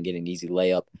blow by and get an easy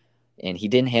layup. And he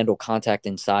didn't handle contact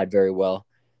inside very well.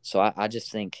 So I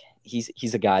just think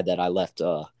he's a guy that I left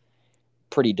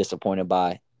pretty disappointed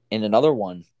by. And another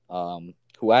one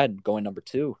who I had going number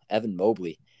two, Evan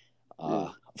Mobley.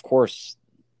 Mm. Of course,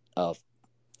 uh,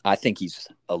 I think he's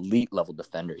elite level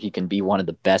defender. He can be one of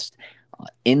the best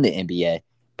in the NBA.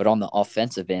 But on the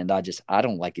offensive end, I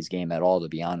don't like his game at all. To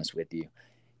be honest with you,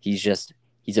 he's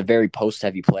a very post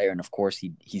heavy player, and of course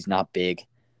he's not big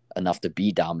enough to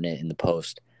be dominant in the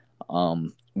post.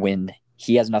 When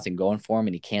he has nothing going for him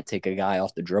and he can't take a guy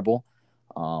off the dribble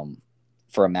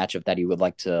for a matchup that he would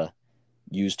like to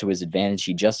use to his advantage,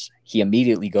 he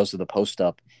immediately goes to the post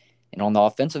up. And on the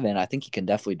offensive end, I think he can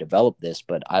definitely develop this,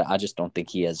 but I just don't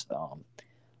think he has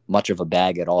much of a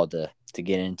bag at all to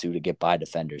get into to get by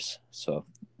defenders. So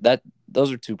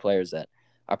those are two players that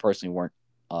I personally weren't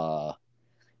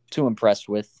too impressed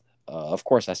with. Of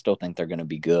course, I still think they're going to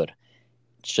be good.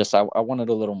 It's just I wanted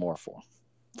a little more from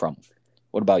them.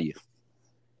 What about you?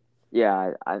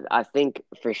 Yeah, I think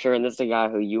for sure, and this is a guy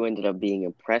who you ended up being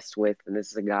impressed with, and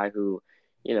this is a guy who,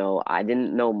 I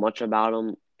didn't know much about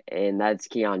him, and that's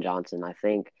Keon Johnson. I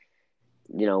think,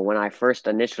 when I first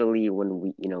initially,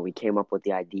 when we came up with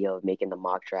the idea of making the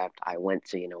mock draft, I went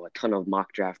to, a ton of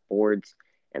mock draft boards,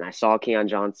 and I saw Keon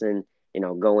Johnson,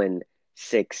 going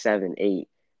 6, 7, 8,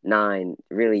 9,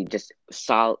 really just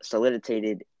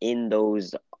solidified in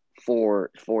those four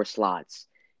slots,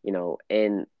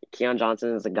 and Keon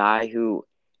Johnson is a guy who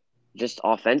just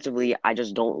offensively, I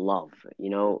just don't love.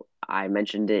 I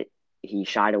mentioned it. He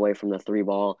shied away from the three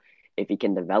ball. If he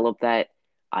can develop that,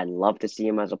 I'd love to see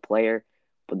him as a player.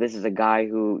 But this is a guy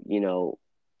who,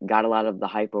 got a lot of the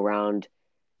hype around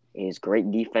his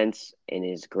great defense and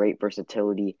his great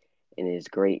versatility and his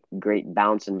great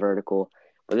bounce and vertical.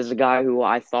 But this is a guy who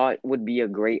I thought would be a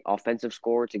great offensive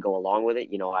scorer to go along with it.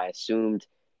 I assumed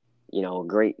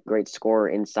great scorer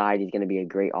inside. He's going to be a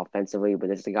great offensively, but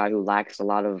this is a guy who lacks a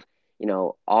lot of,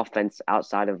 offense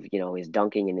outside of, his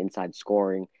dunking and inside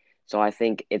scoring. So I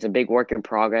think it's a big work in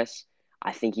progress.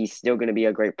 I think he's still going to be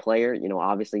a great player,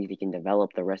 obviously if he can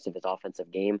develop the rest of his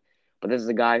offensive game. But this is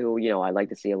a guy who, I'd like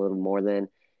to see a little more than.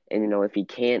 And, if he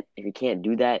can't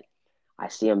do that, I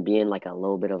see him being like a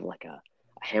little bit of like a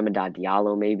Hamidou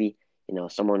Diallo maybe,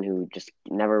 someone who just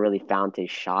never really found his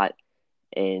shot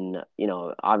and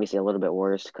obviously a little bit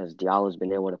worse because Diallo's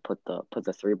been able to put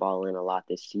the three ball in a lot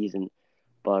this season.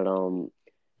 But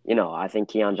I think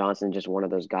Keon Johnson is just one of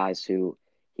those guys who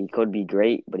he could be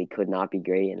great, but he could not be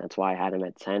great, and that's why I had him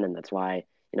at 10, and that's why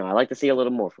I like to see a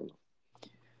little more from him.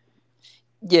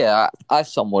 Yeah, I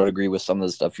somewhat agree with some of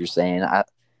the stuff you're saying.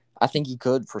 I think he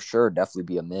could for sure definitely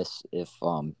be a miss if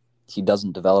he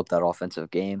doesn't develop that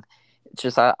offensive game. It's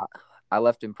just I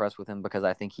left impressed with him because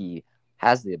I think he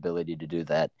has the ability to do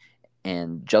that,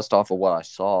 and just off of what I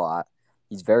saw,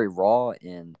 he's very raw,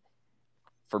 and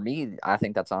for me, I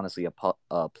think that's honestly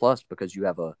a plus because you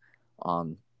have a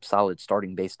solid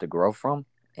starting base to grow from,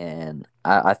 and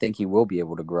I think he will be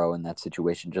able to grow in that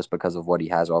situation just because of what he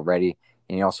has already,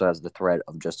 and he also has the threat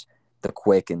of just the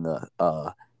quick and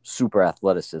the super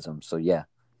athleticism. So yeah,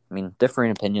 I mean,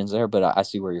 differing opinions there, but I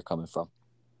see where you're coming from.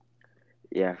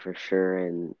 Yeah, for sure.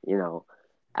 And,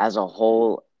 as a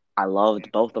whole, I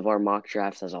loved both of our mock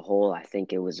drafts as a whole. I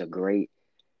think it was a great,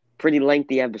 pretty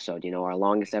lengthy episode, our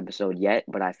longest episode yet.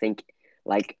 But I think,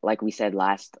 like we said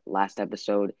last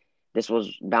episode, this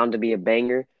was bound to be a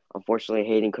banger. Unfortunately,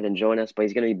 Hayden couldn't join us, but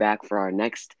he's going to be back for our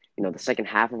next, the second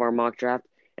half of our mock draft.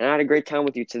 And I had a great time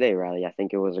with you today, Riley. I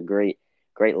think it was a great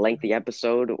lengthy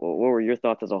episode. What were your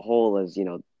thoughts as a whole as,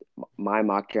 my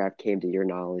mock draft came to your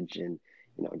knowledge and,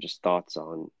 just thoughts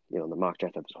on, the mock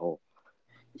draft as a whole?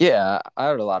 Yeah, I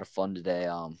had a lot of fun today.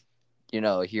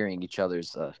 Hearing each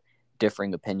other's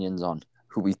differing opinions on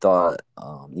who we thought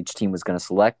each team was going to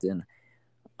select, and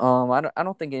I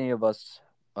don't think any of us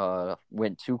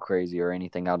went too crazy or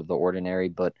anything out of the ordinary,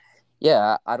 but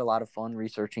yeah, I had a lot of fun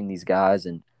researching these guys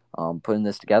and putting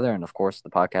this together. And of course,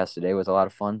 the podcast today was a lot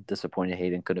of fun. Disappointed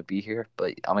Hayden couldn't be here,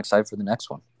 but I'm excited for the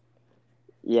next one.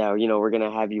 Yeah, we're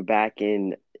gonna have you back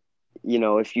in.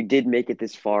 If you did make it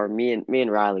this far, me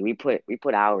and Riley, we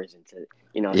put hours into,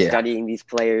 Yeah, studying these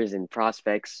players and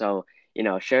prospects. So,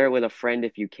 share it with a friend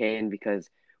if you can, because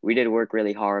we did work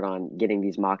really hard on getting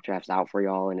these mock drafts out for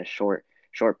y'all in a short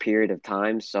period of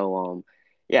time. So,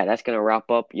 yeah, that's gonna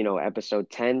wrap up, episode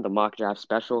 10, the mock draft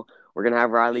special. We're gonna have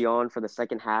Riley on for the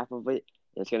second half of it.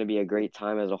 It's gonna be a great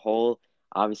time as a whole.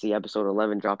 Obviously, episode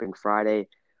 11 dropping Friday.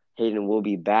 Hayden will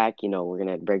be back. We're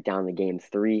gonna break down the game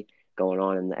three going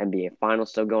on in the NBA Finals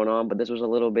still going on. But this was a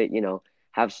little bit,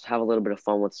 have a little bit of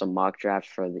fun with some mock drafts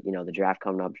for the draft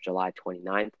coming up July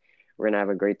 29th. We're gonna have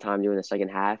a great time doing the second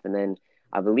half, and then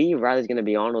I believe Riley's gonna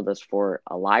be on with us for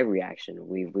a live reaction.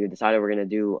 We've decided we're gonna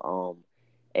do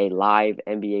a live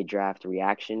NBA draft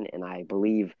reaction, and I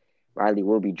believe Riley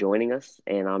will be joining us,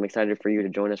 and I'm excited for you to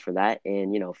join us for that,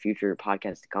 and future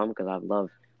podcasts to come because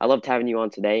I loved having you on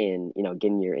today, and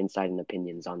getting your insight and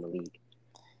opinions on the league.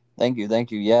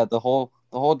 thank you. Yeah, the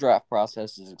whole draft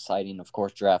process is exciting. Of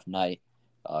course, draft night,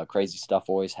 crazy stuff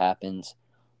always happens.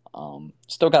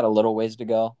 Still got a little ways to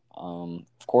go.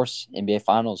 Of course, NBA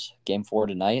Finals Game 4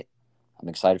 tonight. I'm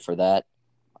excited for that.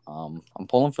 I'm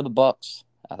pulling for the Bucks.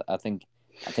 I think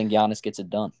Giannis gets it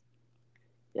done.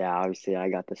 Yeah, obviously I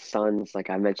got the Suns, like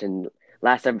I mentioned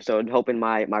last episode, hoping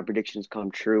my predictions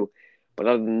come true. But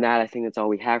other than that, I think that's all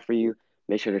we have for you.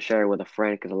 Make sure to share it with a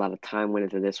friend because a lot of time went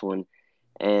into this one.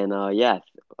 And yeah,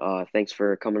 thanks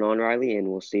for coming on, Riley, and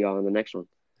we'll see you all in the next one.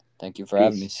 Thank you for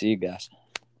having me. Peace. See you guys.